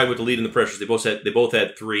Kaminsky were tied with the lead in the pressures. They both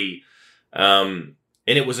had 3. And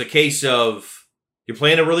it was a case of you're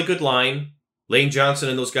playing a really good line. Lane Johnson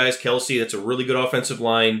and those guys, Kelsey, that's a really good offensive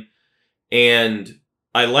line. And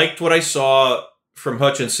I liked what I saw from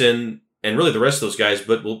Hutchinson and really the rest of those guys,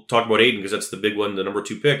 but we'll talk about Aiden because that's the big one, the number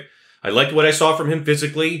 2 pick. I liked what I saw from him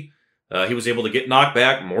physically. He was able to get knocked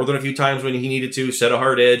back more than a few times when he needed to, set a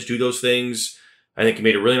hard edge, do those things. I think he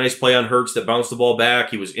made a really nice play on Hurts that bounced the ball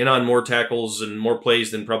back. He was in on more tackles and more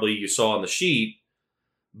plays than probably you saw on the sheet.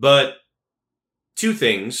 But 2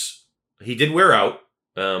 things. He did wear out.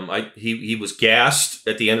 He was gassed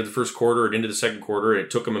at the end of the first quarter and into the second quarter, and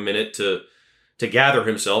it took him a minute to gather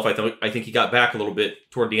himself. I think he got back a little bit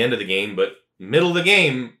toward the end of the game, but middle of the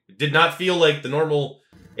game did not feel like the normal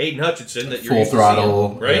Aiden Hutchinson that you're full throttle,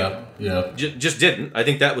 seeing, right? Yeah. Just didn't. I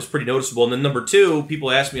think that was pretty noticeable. And then number 2,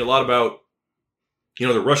 people ask me a lot about,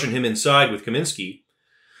 they're rushing him inside with Kaminsky.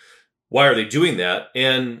 Why are they doing that?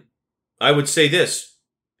 And I would say this.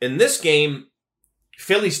 In this game,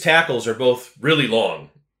 Philly's tackles are both really long.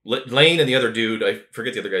 Lane and the other dude, I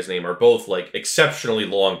forget the other guy's name, are both like exceptionally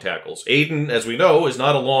long tackles. Aiden, as we know, is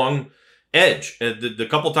not a long edge. And the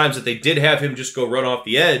couple times that they did have him just go run off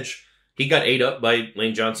the edge, he got ate up by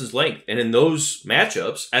Lane Johnson's length. And in those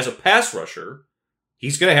matchups, as a pass rusher,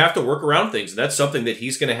 he's going to have to work around things. And that's something that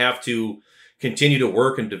he's going to have to continue to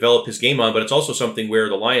work and develop his game on, but it's also something where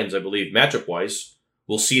the Lions, I believe, matchup-wise,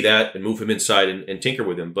 will see that and move him inside and tinker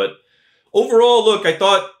with him. But overall, look, I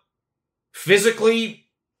thought physically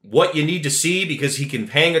what you need to see because he can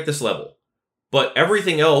hang at this level. But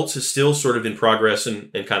everything else is still sort of in progress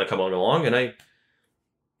and kind of coming along, and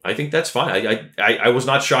I think that's fine. I was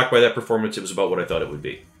not shocked by that performance. It was about what I thought it would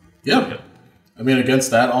be. Yeah. I mean,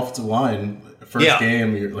 against that offensive line, first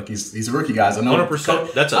game, you're like he's a rookie, guys. I know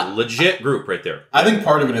 100%. That's a legit group right there. I think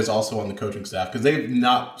part of it is also on the coaching staff because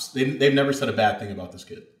they've never said a bad thing about this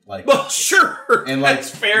kid. Like, well, sure, and like that's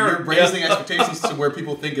fair. You're raising expectations to where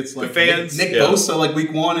people think it's like the fans, Nick Bosa, like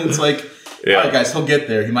week 1, and it's like, all right, guys, he'll get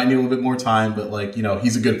there. He might need a little bit more time, but like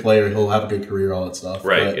he's a good player. He'll have a good career, all that stuff.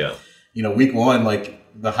 Right? But, week 1, like.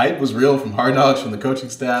 The hype was real from Hard Knocks, from the coaching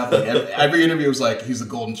staff. Like every interview was like, he's a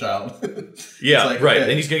golden child. Yeah, like, right. Okay.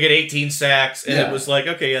 And he's going to get 18 sacks. And it was like,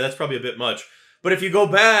 okay, that's probably a bit much. But if you go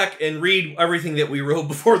back and read everything that we wrote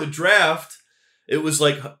before the draft, it was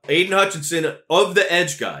like Aiden Hutchinson, of the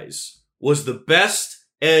edge guys, was the best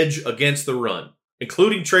edge against the run,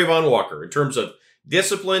 including Trayvon Walker, in terms of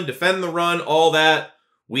discipline, defend the run, all that.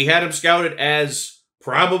 We had him scouted as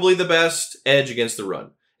probably the best edge against the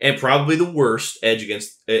run, and probably the worst edge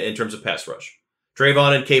in terms of pass rush.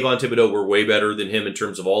 Trayvon and Kayvon Thibodeau were way better than him in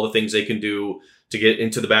terms of all the things they can do to get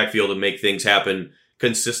into the backfield and make things happen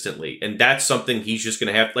consistently. And that's something he's just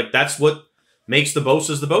going to have. Like, that's what makes the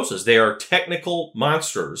Bosas the Bosas. They are technical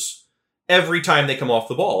monsters every time they come off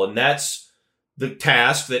the ball. And that's the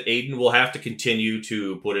task that Aiden will have to continue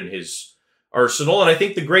to put in his arsenal. And I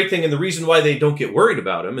think the great thing, and the reason why they don't get worried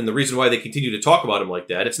about him, and the reason why they continue to talk about him like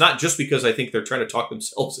that, it's not just because I think they're trying to talk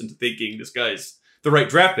themselves into thinking this guy's the right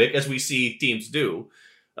draft pick, as we see teams do.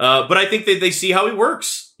 But I think that they see how he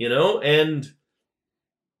works, and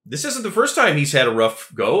this isn't the first time he's had a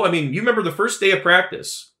rough go. I mean, you remember the first day of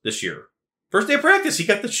practice this year. First day of practice, he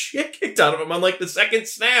got the shit kicked out of him on the second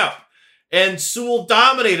snap. And Sewell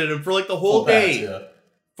dominated him for the whole day. Pads, yeah.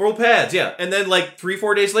 Full pads, yeah. And then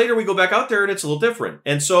 3-4 days later, we go back out there and it's a little different.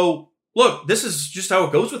 And so, look, this is just how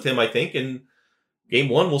it goes with him, I think. And game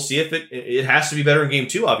 1, we'll see if it has to be better in game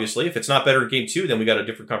 2, obviously. If it's not better in game 2, then we got a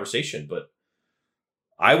different conversation. But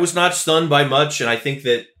I was not stunned by much, and I think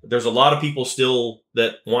that there's a lot of people still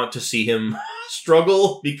that want to see him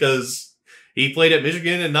struggle because he played at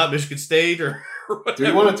Michigan and not Michigan State or whatever. Do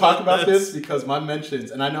you want to talk about this? Because my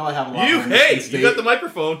mentions, and I know I have a lot more Michigan State. You got the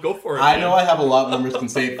microphone. Go for it. I know I have a lot more Michigan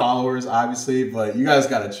State followers, obviously, but you guys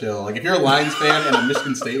got to chill. If you're a Lions fan and a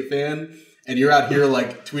Michigan State fan, and you're out here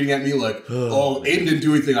tweeting at me oh, Aiden didn't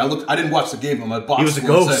do anything. I didn't watch the game, but my box he was a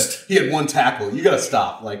score ghost. said he had 1 tackle. You got to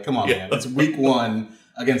stop. Come on, man. It's week 1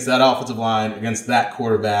 against that offensive line, against that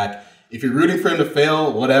quarterback. If you're rooting for him to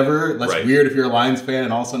fail, whatever. That's weird if you're a Lions fan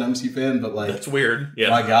and also an MC fan, but that's weird. Yeah.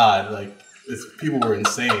 My God, people were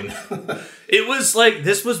insane. It was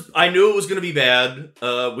I knew it was going to be bad.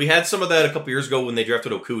 We had some of that a couple years ago when they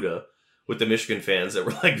drafted Okudah with the Michigan fans that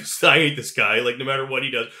were I hate this guy, no matter what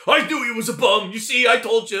he does. I knew he was a bum. You see, I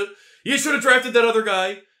told you. You should have drafted that other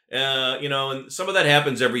guy. And some of that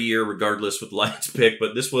happens every year regardless with the Lions pick,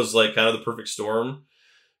 but this was kind of the perfect storm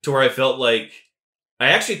to where I felt I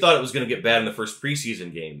actually thought it was going to get bad in the first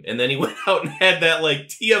preseason game. And then he went out and had that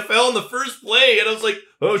TFL in the first play. And I was like,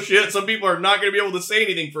 oh shit, some people are not going to be able to say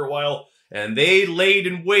anything for a while. And they laid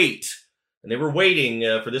in wait. And they were waiting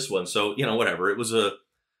for this one. So, whatever. It was a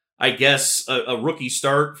rookie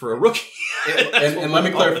start for a rookie. and let me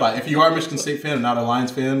clarify. If you are a Michigan State fan and not a Lions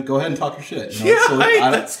fan, go ahead and talk your shit.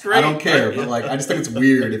 That's great. I don't care. But I just think it's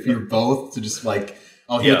weird if you're both to just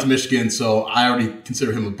he went to Michigan, so I already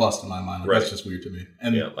consider him a bust in my mind. That's just weird to me.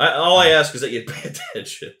 And all I ask is that you pay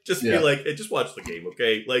attention. Just be just watch the game,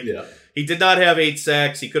 okay? He did not have 8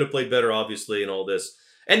 sacks. He could have played better, obviously, and all this.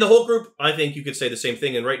 And the whole group, I think you could say the same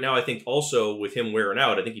thing. And right now, I think also with him wearing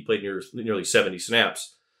out, I think he played nearly 70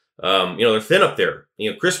 snaps. They're thin up there.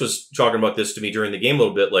 Chris was talking about this to me during the game a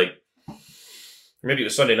little bit, maybe it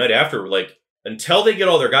was Sunday night after, until they get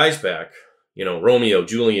all their guys back, Romeo,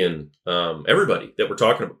 Julian, everybody that we're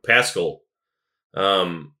talking about, Pascal.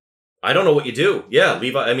 I don't know what you do. Yeah,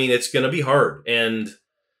 Levi. I mean, it's going to be hard. And,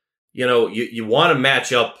 you want to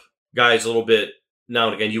match up guys a little bit now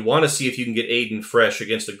and again. You want to see if you can get Aiden fresh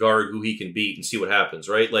against a guard who he can beat and see what happens,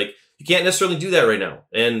 right? You can't necessarily do that right now.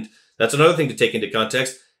 And that's another thing to take into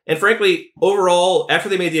context. And frankly, overall, after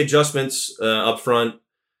they made the adjustments up front,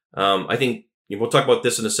 I think, we'll talk about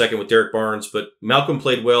this in a second with Derek Barnes, but Malcolm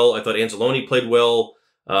played well. I thought Anzalone played well.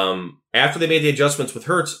 After they made the adjustments with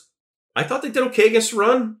Hurts, I thought they did okay against the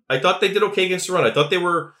run. I thought they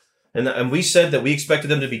were, and we said that we expected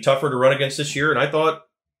them to be tougher to run against this year. And I thought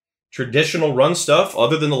traditional run stuff,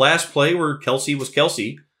 other than the last play where Kelsey was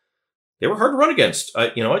Kelsey, they were hard to run against.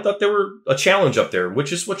 I thought they were a challenge up there,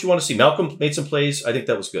 which is what you want to see. Malcolm made some plays. I think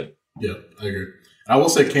that was good. Yeah, I agree. I will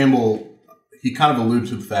say Campbell, he kind of alluded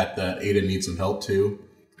to the fact that Aiden needs some help too.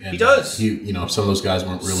 And he does. Some of those guys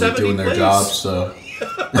weren't really doing their jobs. So,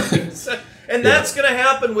 and that's going to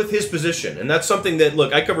happen with his position. And that's something that,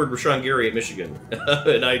 look, I covered Rashawn Gary at Michigan,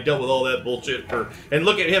 and I dealt with all that bullshit and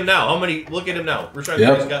look at him now. Look at him now. Rashawn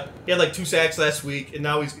Gary's he had 2 sacks last week, and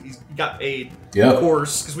now he's got paid, of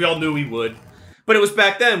course, because we all knew he would. But it was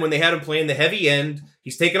back then when they had him playing the heavy end.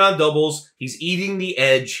 He's taking on doubles. He's eating the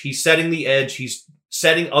edge. He's setting the edge. He's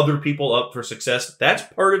setting other people up for success. That's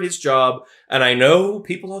part of his job. And I know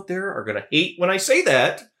people out there are going to hate when I say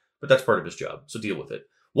that, but that's part of his job. So deal with it.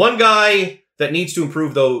 One guy that needs to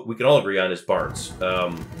improve, though, we can all agree on, is Barnes.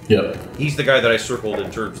 He's the guy that I circled in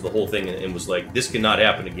terms of the whole thing and was like, this cannot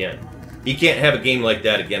happen again. He can't have a game like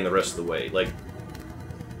that again the rest of the way.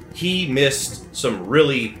 He missed some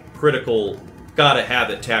really critical, gotta have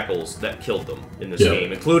it tackles that killed them in this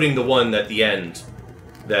game, including the one at the end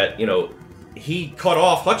that, he cut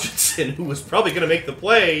off Hutchinson, who was probably going to make the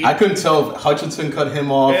play. I couldn't tell if Hutchinson cut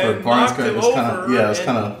him off or Barnes cut him. It was kind of it was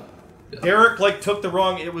kind of. Derek took the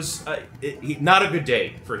wrong. It was not a good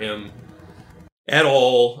day for him at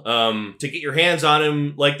all. To get your hands on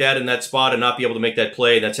him like that in that spot and not be able to make that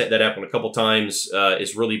play, that happened a couple times,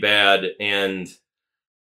 is really bad. And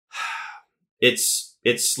it's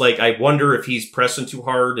like, I wonder if he's pressing too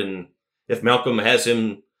hard and if Malcolm has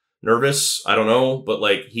him nervous. I don't know, but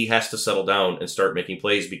like, he has to settle down and start making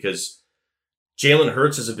plays, because Jalen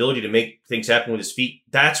Hurts' ability to make things happen with his feet,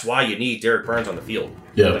 that's why you need Derek Barnes on the field.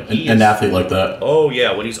 Yeah, an athlete like that. Oh,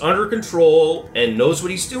 yeah. When he's under control and knows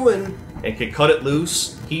what he's doing and can cut it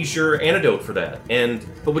loose, he's your antidote for that.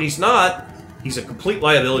 But when he's not, he's a complete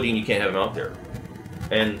liability and you can't have him out there.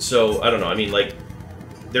 And so, I don't know. I mean, like,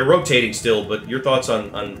 they're rotating still, but your thoughts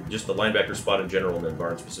on just the linebacker spot in general and then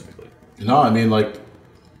Barnes specifically? No, I mean, like,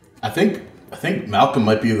 I think Malcolm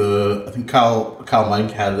might be I think Kyle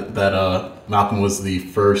Mike had that Malcolm was the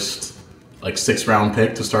first, like, 6th round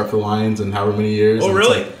pick to start for the Lions in however many years. Oh,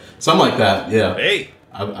 really? Like, something like that, yeah. Hey.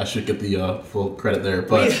 I should get the full credit there,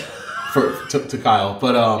 but to Kyle.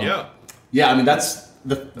 But, yeah, I mean,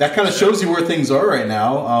 that kind of shows you where things are right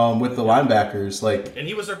now with the linebackers. Like, and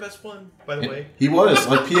he was our best one, by the way. He was.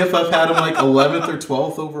 Like, PFF had him, like, 11th or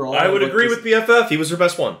 12th overall. I would agree with PFF. He was our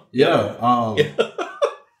best one. Yeah.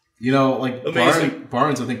 You know, like,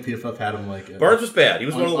 Barnes, I think PFF had him like... Barnes was bad. He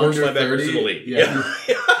was one of the worst linebackers in the league. Yeah.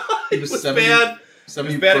 He was bad. He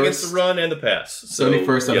was bad against the run and the pass.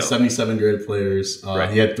 71st out of 77 graded players.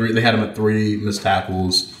 Right. He had 3. They had him at 3 missed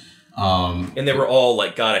tackles. And they were all,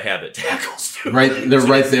 like, gotta have it tackles, too. Right, they're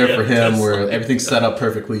right there for him, where everything's set up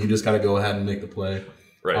perfectly. You just got to go ahead and make the play.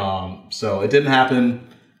 Right. So it didn't happen.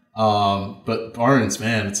 But Barnes,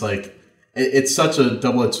 man, it's like... It's such a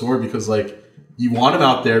double-edged sword, because, like, you want him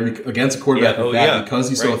out there against a quarterback like that because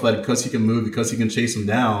he's so athletic, because he can move, because he can chase him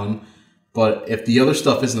down. But if the other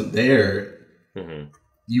stuff isn't there,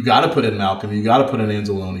 you got to put in Malcolm, you got to put in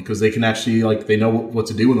Anzalone, because they can actually, like, they know what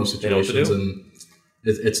to do in those situations, and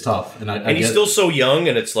it's tough. And he's still so young,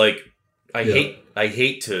 and it's like I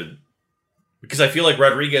hate to, because I feel like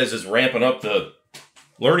Rodriguez is ramping up the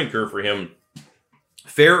learning curve for him,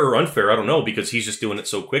 fair or unfair, I don't know, because he's just doing it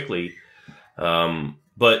so quickly.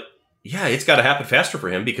 But yeah, it's got to happen faster for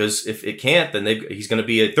him, because if it can't, then he's going to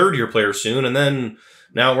be a third-year player soon, and then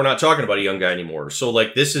now we're not talking about a young guy anymore. So,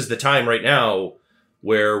 like, this is the time right now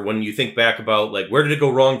where, when you think back about, like, where did it go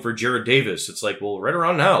wrong for Jared Davis? It's like, well, right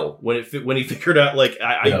around now, when he figured out, like,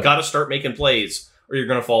 I got to start making plays or you're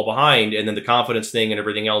going to fall behind, and then the confidence thing and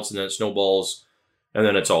everything else, and then it snowballs, and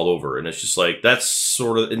then it's all over. And it's just like, that's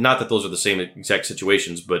sort of, not that those are the same exact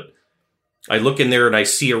situations, but I look in there and I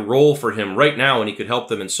see a role for him right now, and he could help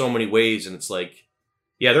them in so many ways. And it's like,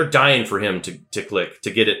 yeah, they're dying for him to click, to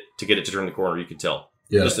get it to turn the corner. You can tell,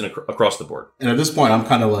 just across the board. And at this point, I'm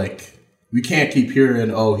kind of like, we can't keep hearing,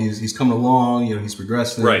 oh, he's coming along, you know, he's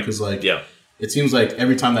progressing, right? Because it seems like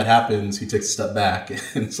every time that happens, he takes a step back,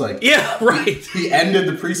 and it's like, He ended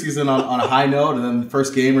the preseason on a high note, and then the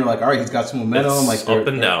first game, we're like, all right, he's got some momentum, it's like up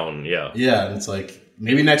and down, yeah, and it's like,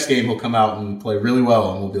 maybe next game he'll come out and play really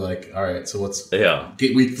well, and we'll be like, all right, so what's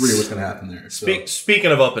get week 3? What's going to happen there? So.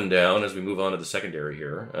 Speaking of up and down, as we move on to the secondary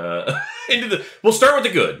here, we'll start with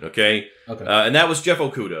the good, okay? And that was Jeff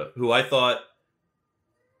Okudah, who I thought,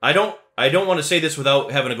 I don't want to say this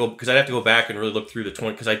without having to go, because I'd have to go back and really look through the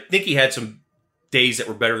 20, because I think he had some days that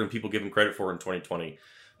were better than people give him credit for in 2020.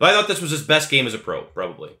 But I thought this was his best game as a pro,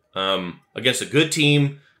 probably. Against a good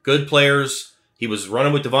team, good players. He was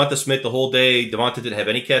running with Devonta Smith the whole day. Devonta didn't have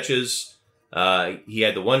any catches. He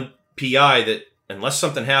had the one PI that, unless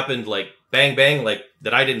something happened, like bang, bang, like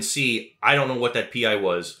that I didn't see, I don't know what that PI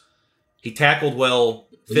was. He tackled well,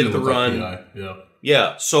 fit the run. Like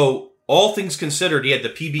yeah. So all things considered, he had the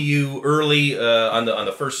PBU early on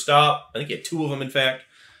the first stop. I think he had 2 of them, in fact.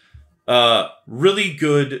 Really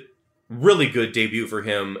good debut for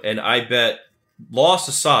him. And I bet, loss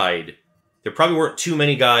aside, there probably weren't too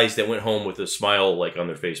many guys that went home with a smile like on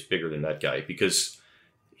their face bigger than that guy, because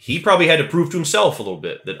he probably had to prove to himself a little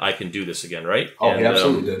bit that I can do this again, right? Oh, he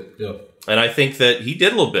absolutely did. Yeah. And I think that he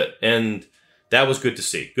did a little bit, and that was good to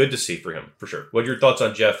see. Good to see for him, for sure. What are your thoughts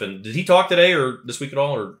on Jeff? And did he talk today or this week at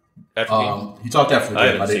all, or after the game? He talked after the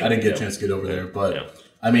game. I didn't get a chance to get over there, but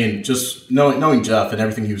I mean, just knowing Jeff and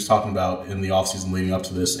everything he was talking about in the offseason leading up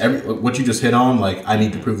to this, what you just hit on, like, I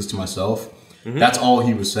need to prove this to myself. Mm-hmm. That's all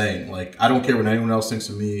he was saying. Like, I don't care what anyone else thinks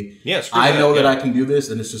of me. I know that I can do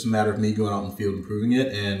this, and it's just a matter of me going out in the field and proving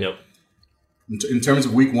it. And in terms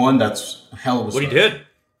of week 1, that's a hell of a start. What he did.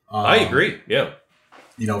 I agree. Yeah.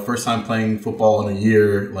 You know, first time playing football in a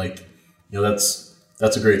year, like, you know, that's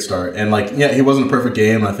That's a great start. And he wasn't a perfect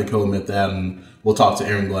game. I think he'll admit that. And we'll talk to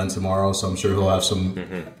Aaron Glenn tomorrow, so I'm sure he'll have some,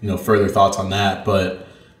 further thoughts on that. But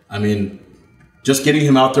I mean, just getting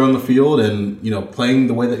him out there on the field and playing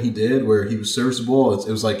the way that he did, where he was serviceable.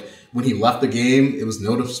 It was like when he left the game, it was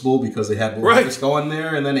noticeable because they had Lucas going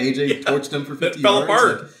there, and then AJ torched him for 50 fell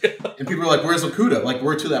yards. apart. And people are like, "Where's Okudah?" Like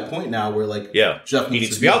we're to that point now where Jeff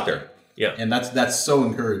needs to be out there. Yeah, and that's so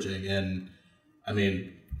encouraging. And I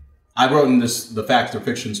mean, I wrote in the fact or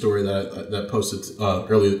fiction story that posted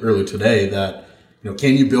earlier today that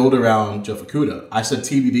can you build around Jeff Okudah? I said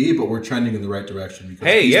TBD, but we're trending in the right direction because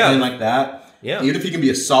he's playing like that. Yeah. Even if he can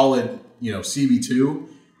be a solid CB2,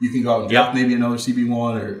 you can go out and draft maybe another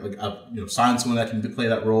CB1 or sign someone that can play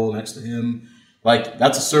that role next to him. Like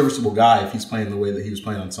that's a serviceable guy if he's playing the way that he was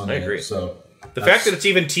playing on Sunday. I agree. So the fact that it's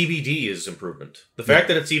even TBD is improvement. The fact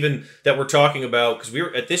that it's even that we're talking about, because we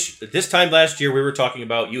were at this time last year, we were talking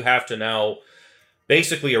about you have to now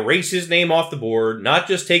basically erase his name off the board, not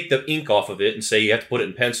just take the ink off of it and say you have to put it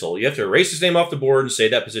in pencil. You have to erase his name off the board and say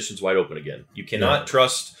that position's wide open again. You cannot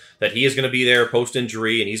trust that he is going to be there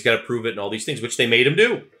post-injury and he's got to prove it and all these things, which they made him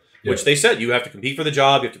do, which they said you have to compete for the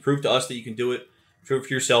job, you have to prove to us that you can do it, prove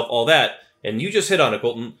for yourself, all that. And you just hit on it,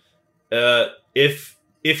 Colton. If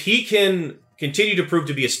he can continue to prove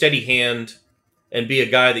to be a steady hand and be a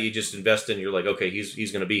guy that you just invest in, you're like, okay,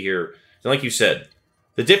 he's going to be here. And like you said,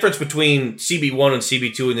 the difference between CB1 and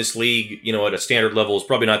CB2 in this league, at a standard level is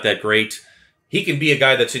probably not that great. He can be a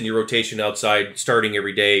guy that's in your rotation outside, starting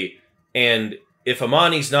every day. And if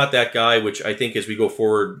Amani's not that guy, which I think as we go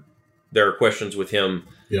forward, there are questions with him.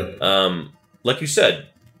 Yeah. Like you said,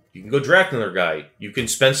 you can go draft another guy. You can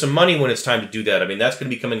spend some money when it's time to do that. I mean, that's going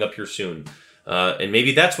to be coming up here soon. And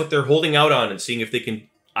maybe that's what they're holding out on and seeing if they can.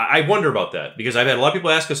 I wonder about that because I've had a lot of people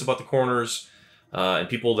ask us about the corners and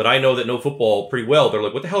people that I know that know football pretty well. They're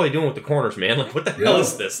like, what the hell are they doing with the corners, man? Like, what the hell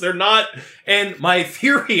is this? They're not. And my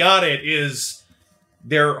theory on it is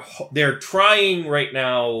they're trying right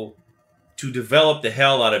now to develop the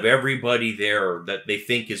hell out of everybody there that they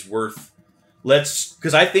think is worth.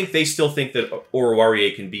 Because I think they still think that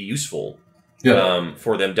Oruwariye can be useful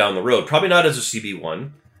for them down the road. Probably not as a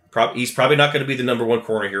CB1. He's probably not going to be the number one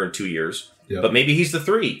corner here in 2 years. But maybe he's the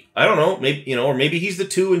 3. I don't know. Maybe or maybe he's the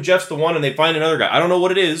 2 and Jeff's the 1 and they find another guy. I don't know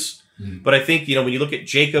what it is. But I think when you look at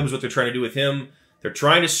Jacobs, what they're trying to do with him, they're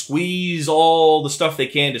trying to squeeze all the stuff they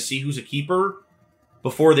can to see who's a keeper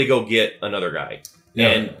before they go get another guy.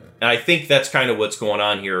 And I think that's kind of what's going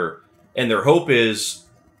on here. And their hope is,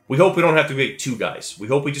 we hope we don't have to get 2 guys. We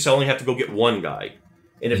hope we just only have to go get 1 guy.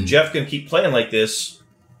 And if Jeff can keep playing like this,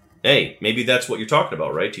 hey, maybe that's what you're talking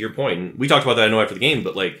about, right? To your point. And we talked about that, I know, after the game,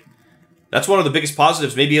 but that's one of the biggest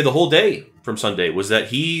positives maybe of the whole day from Sunday was that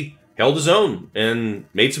he held his own and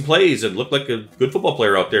made some plays and looked like a good football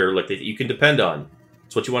player out there, like that you can depend on.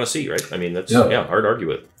 That's what you want to see, right? I mean, that's hard to argue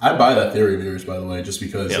with. I buy that theory of yours, by the way, just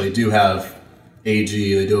because they do have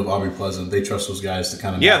AG, they do have Aubrey Pleasant. They trust those guys to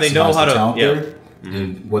kind of they know how to talent there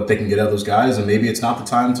and what they can get out of those guys. And maybe it's not the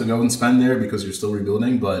time to go and spend there because you're still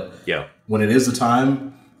rebuilding. But when it is the time,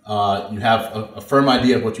 you have a firm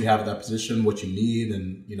idea of what you have at that position, what you need,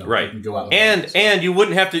 and you can go out and you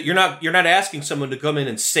wouldn't have to. You're not asking someone to come in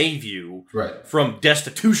and save you from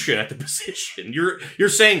destitution at the position. You're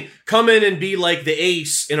saying come in and be like the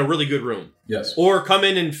ace in a really good room. Yes. Or come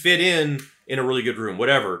in and fit in a really good room.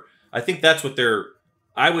 Whatever. I think that's what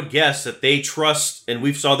I would guess that they trust, and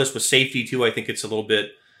we've saw this with safety too. I think it's a little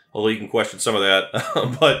bit, although you can question some of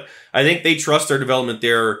that, but I think they trust their development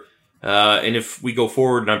there. And if we go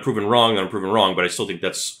forward and I'm proven wrong, then I'm proven wrong, but I still think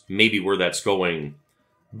that's maybe where that's going.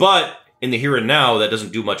 But in the here and now, that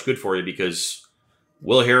doesn't do much good for you because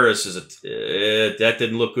Will Harris that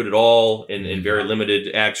didn't look good at all in very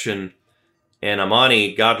limited action. And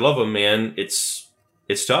Amani, God love him, man. It's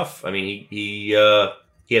tough. I mean, he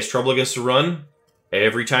has trouble against the run.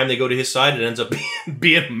 Every time they go to his side, it ends up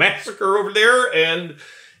being a massacre over there. And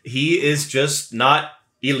he is just not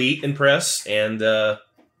elite in press. And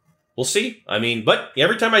we'll see. I mean, but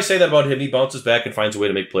every time I say that about him, he bounces back and finds a way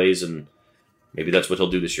to make plays. And maybe that's what he'll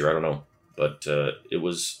do this year. I don't know. But it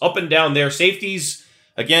was up and down there. Safeties,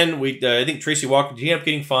 again, I think Tracy Walker, did he end up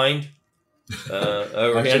getting fined?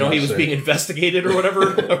 I know he was being investigated or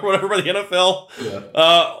whatever by the NFL.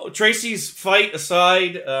 Yeah. Tracy's fight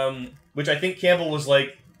aside, which I think Campbell was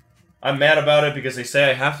like, I'm mad about it because they say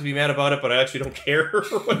I have to be mad about it, but I actually don't care or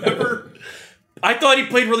whatever. I thought he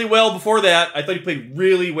played really well before that. I thought he played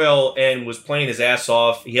really well and was playing his ass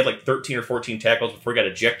off. He had like 13 or 14 tackles before he got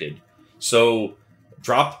ejected. So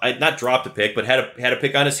not dropped a pick, but had a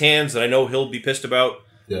pick on his hands that I know he'll be pissed about.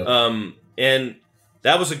 Yeah. And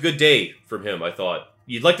that was a good day from him, I thought.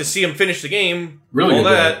 you'd like to see him finish the game, Really all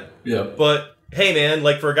good that. day. Yeah. But hey, man,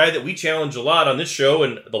 like for a guy that we challenge a lot on this show,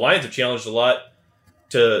 and the Lions have challenged a lot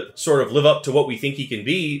to sort of live up to what we think he can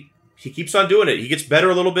be, he keeps on doing it. He gets better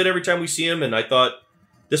a little bit every time we see him, and I thought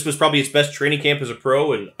this was probably his best training camp as a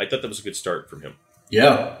pro, and I thought that was a good start from him.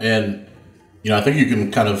 Yeah, and I think you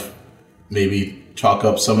can kind of maybe chalk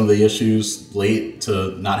up some of the issues late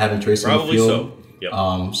to not having Tracy on the Probably field. so.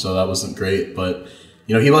 Yep. So that wasn't great, but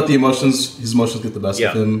he let his emotions get the best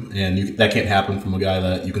of him, and that can't happen from a guy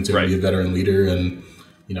that you consider to be a veteran leader. And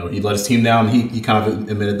he let his team down. He kind of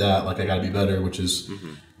admitted that, like, I got to be better, which is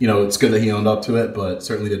it's good that he owned up to it, but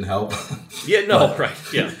certainly didn't help. Right.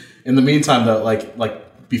 Yeah. In the meantime, though,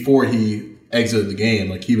 like before he exited the game,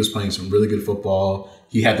 like he was playing some really good football.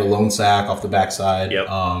 He had the lone sack off the backside. Yep.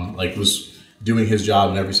 Was doing his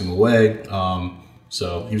job in every single way.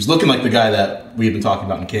 So he was looking like the guy that we had been talking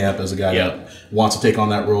about in camp as a guy that wants to take on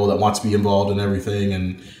that role, that wants to be involved in everything,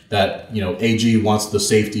 and that AG wants the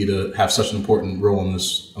safety to have such an important role on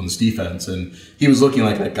this defense. And he was looking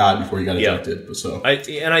like that guy before he got ejected.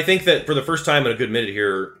 I think that for the first time in a good minute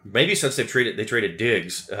here, maybe since they traded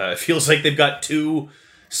Diggs, it feels like they've got two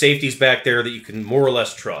safeties back there that you can more or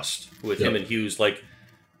less trust with him and Hughes. Like,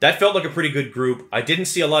 that felt like a pretty good group. I didn't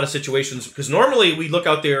see a lot of situations, because normally we look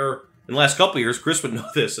out there in the last couple of years, Chris would know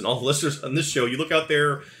this, and all the listeners on this show, you look out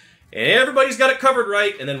there and everybody's got it covered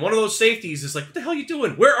right, and then one of those safeties is like, what the hell are you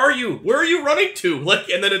doing? Where are you? Where are you running to? Like,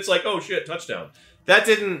 and then it's like, oh shit, touchdown. That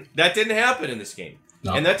didn't happen in this game.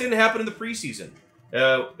 No. And that didn't happen in the preseason.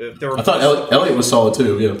 I thought Elliott was solid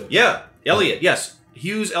too, Yeah, Elliott, yes.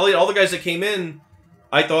 Hughes, Elliott, all the guys that came in,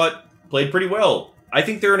 I thought played pretty well. I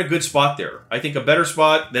think they're in a good spot there. I think a better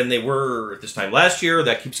spot than they were at this time last year.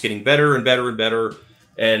 That keeps getting better and better and better.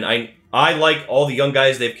 And I like all the young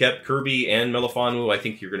guys they've kept, Kirby and Melifonwu. I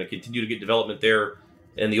think you're going to continue to get development there.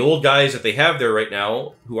 And the old guys that they have there right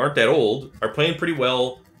now, who aren't that old, are playing pretty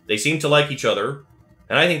well. They seem to like each other.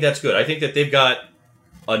 And I think that's good. I think that they've got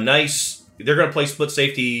they're going to play split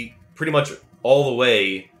safety pretty much all the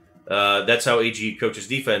way. That's how AG coaches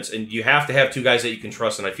defense. And you have to have two guys that you can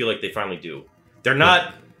trust, and I feel like they finally do. They're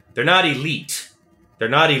not elite. They're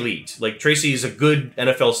not elite. Like, Tracy is a good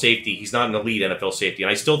NFL safety. He's not an elite NFL safety. And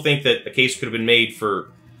I still think that a case could have been made for,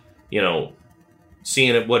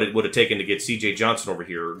 seeing what it would have taken to get C.J. Johnson over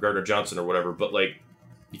here, or Gardner Johnson or whatever. But, like,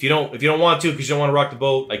 if you don't want to because you don't want to rock the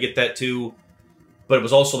boat, I get that too. But it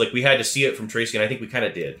was also like we had to see it from Tracy, and I think we kind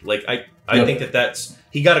of did. Like, I think that's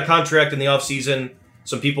he got a contract in the offseason.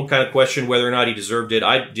 Some people kind of questioned whether or not he deserved it.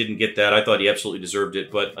 I didn't get that. I thought he absolutely deserved it.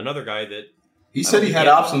 But another guy that he said he had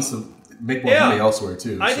options to make more money elsewhere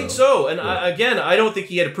too. I think so. And I don't think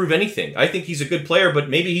he had to prove anything. I think he's a good player, but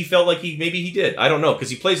maybe he felt like maybe he did. I don't know, because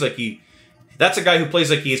he plays like that's a guy who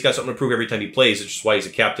plays like he's got something to prove every time he plays. It's just why he's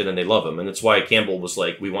a captain and they love him. And that's why Campbell was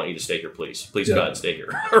like, we want you to stay here, please. Please, God, stay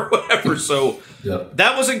here. or whatever. So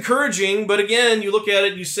that was encouraging. But again, you look at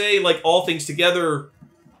it, you say, like, all things together,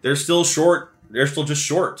 they're still short. They're still just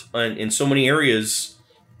short in so many areas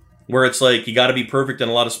where it's like you got to be perfect in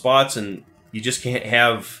a lot of spots, and you just can't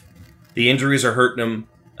have the injuries are hurting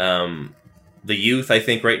them. The youth, I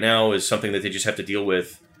think, right now is something that they just have to deal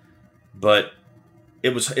with. But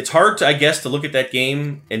it's hard to, I guess, to look at that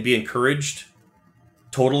game and be encouraged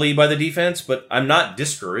totally by the defense, but I'm not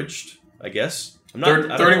discouraged, I guess. I'm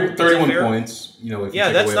not 31 points,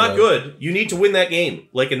 that's not good. You need to win that game.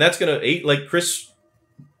 Like, and that's going to, like, Chris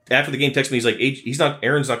after the game texted me, he's like,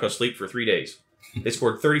 Aaron's not going to sleep for 3 days. They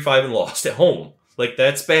scored 35 and lost at home. Like,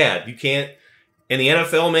 that's bad. You can't. In the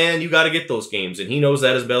NFL, man, you got to get those games, and he knows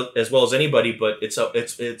that as well as anybody. But it's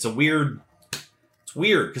a weird. It's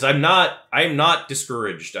weird because I'm not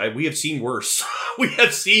discouraged. We have seen worse. We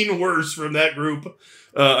have seen worse from that group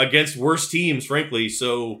against worse teams, frankly.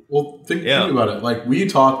 So, think about it. Like, we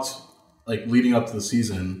talked, like, leading up to the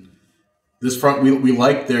season. This front, we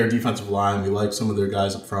like their defensive line. We like some of their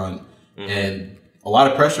guys up front, and a lot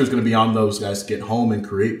of pressure is going to be on those guys to get home and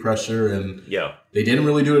create pressure. And they didn't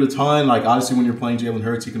really do it a ton. Like, obviously, when you're playing Jalen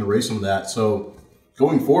Hurts, you can erase some of that. So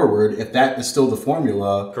going forward, if that is still the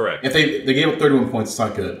formula, correct. If they gave up 31 points, it's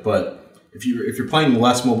not good. But if you're playing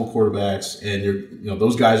less mobile quarterbacks and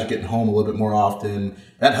those guys are getting home a little bit more often,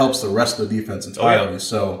 that helps the rest of the defense entirely. Oh, yeah.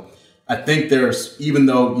 So I think there's, even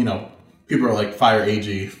though people are like, fire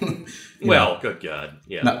AG. Good God,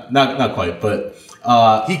 yeah, not quite, but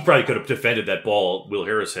he probably could have defended that ball Will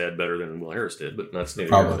Harris had better than Will Harris did, but that's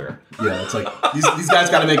neither here nor there. Yeah, it's like these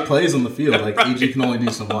guys got to make plays on the field. Like, AG can only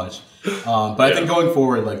do so much. But I think going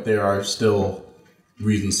forward, like, there are still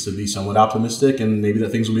reasons to be somewhat optimistic, and maybe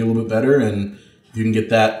that things will be a little bit better. And if you can get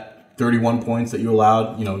that 31 points that you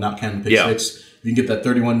allowed, not counting pick six, if you can get that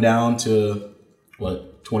 31 down to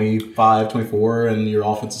 25, 24, and your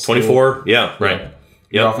offense is 24. Yeah, right.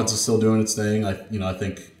 Your offense is still doing its thing. I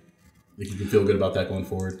think you can feel good about that going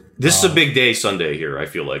forward. This is a big day Sunday here, I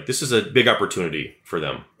feel like. This is a big opportunity for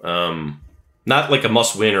them. Not like a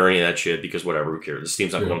must-win or any of that shit, because whatever, who cares? This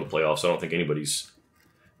team's not going to the playoffs. I don't think anybody's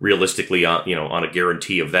realistically on a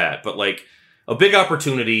guarantee of that. But like a big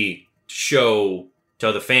opportunity to show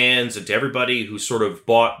to the fans and to everybody who sort of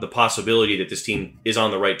bought the possibility that this team is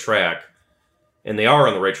on the right track. And they are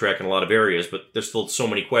on the right track in a lot of areas, but there's still so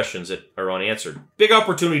many questions that are unanswered. Big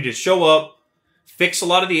opportunity to show up, fix a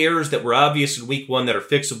lot of the errors that were obvious in week 1 that are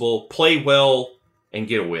fixable, play well, and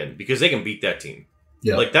get a win, because they can beat that team.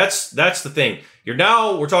 Yeah. Like that's the thing.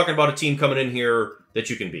 We're talking about a team coming in here that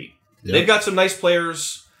you can beat. Yeah. They've got some nice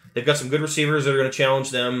players. They've got some good receivers that are going to challenge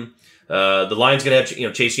them. The Lions going to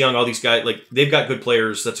have Chase Young, all these guys. Like they've got good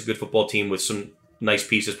players. That's a good football team with some nice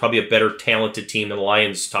pieces. Probably a better talented team than the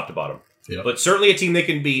Lions, top to bottom. Yeah. But certainly a team they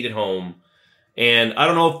can beat at home. And I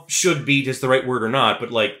don't know if should beat is the right word or not,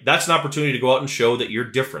 but like that's an opportunity to go out and show that you're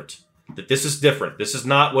different. That this is different. This is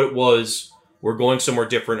not what it was. We're going somewhere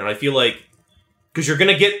different. And I feel like because you're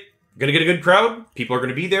gonna get a good crowd, people are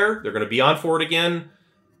gonna be there, they're gonna be on for it again,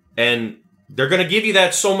 and they're gonna give you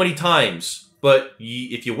that so many times. But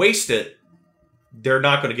if you waste it, they're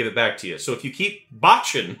not gonna give it back to you. So if you keep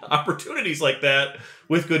botching opportunities like that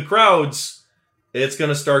with good crowds, it's going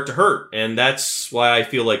to start to hurt. And that's why I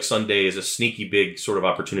feel like Sunday is a sneaky big sort of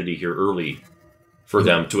opportunity here early for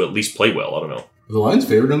them to at least play well. I don't know. Are the Lions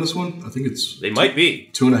favored on this one? I think they might be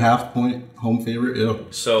 2.5 point home favorite. Yeah.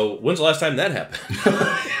 So when's the last time that happened?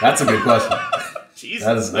 That's a good question.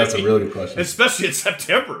 Jesus, that's a really good question, especially in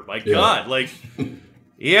September. My God, like,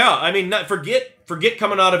 yeah. I mean, not forget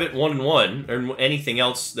coming out of it 1-1 or anything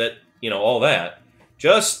else that all that.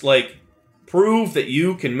 Just like prove that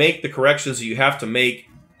you can make the corrections that you have to make,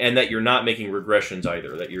 and that you're not making regressions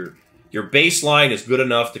either. That your baseline is good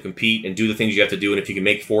enough to compete and do the things you have to do. And if you can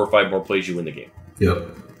make 4 or 5 more plays, you win the game. Yep.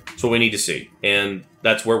 That's what we need to see. And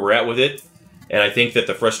that's where we're at with it. And I think that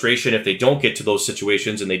the frustration, if they don't get to those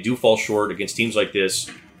situations and they do fall short against teams like this,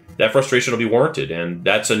 that frustration will be warranted. And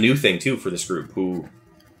that's a new thing, too, for this group who,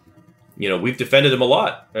 we've defended them a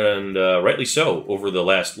lot. And rightly so over the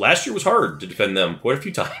last year was hard to defend them quite a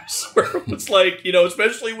few times. Where it's like,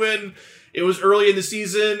 especially when it was early in the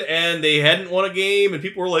season and they hadn't won a game and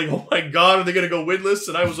people were like, oh my God, are they going to go winless?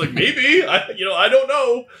 And I was like, maybe, I don't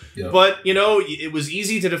know. Yeah. But, it was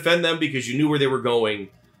easy to defend them because you knew where they were going.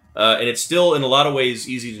 And it's still in a lot of ways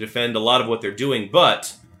easy to defend a lot of what they're doing.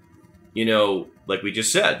 But, like we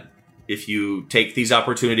just said, if you take these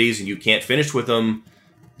opportunities and you can't finish with them,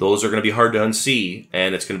 those are going to be hard to unsee.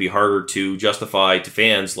 And it's going to be harder to justify to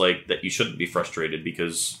fans like that you shouldn't be frustrated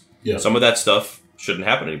because some of that stuff shouldn't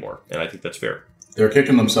happen anymore, and I think that's fair. They're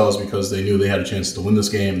kicking themselves because they knew they had a chance to win this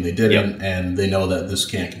game, and they didn't, and they know that this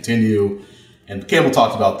can't continue. And Campbell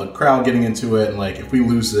talked about the crowd getting into it, and like if we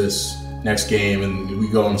lose this next game and we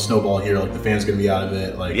go on a snowball here, like the fans going to be out of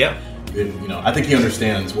it. Like, I think he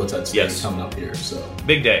understands what's at stake coming up here. So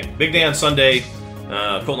big day on Sunday.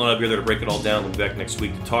 Colton and I'll be there to break it all down. We'll be back next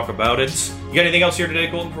week to talk about it. You got anything else here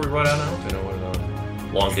today, Colton? Before we run out now, I know what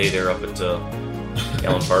a long day there up at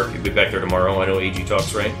Allen Park. You'll be back there tomorrow. I know AG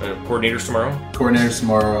talks, right? Coordinators tomorrow? Coordinators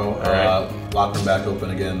tomorrow. All right. Locker room back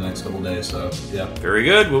open again the next couple of days. So, yeah. Very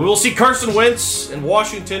good. Well, we'll see Carson Wentz in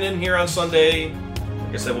Washington in here on Sunday.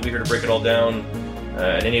 Like I said, we'll be here to break it all down.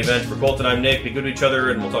 In any event, for Colton, I'm Nick. Be good to each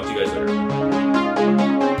other, and we'll talk to you guys later.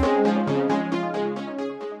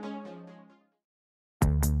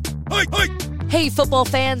 Hey, football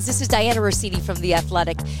fans, this is Diana Rossini from The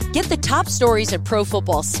Athletic. Get the top stories in pro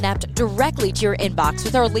football snapped directly to your inbox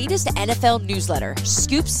with our latest NFL newsletter,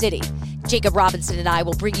 Scoop City. Jacob Robinson and I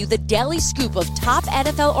will bring you the daily scoop of top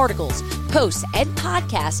NFL articles, posts, and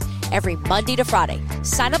podcasts every Monday to Friday.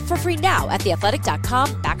 Sign up for free now at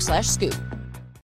theathletic.com/scoop.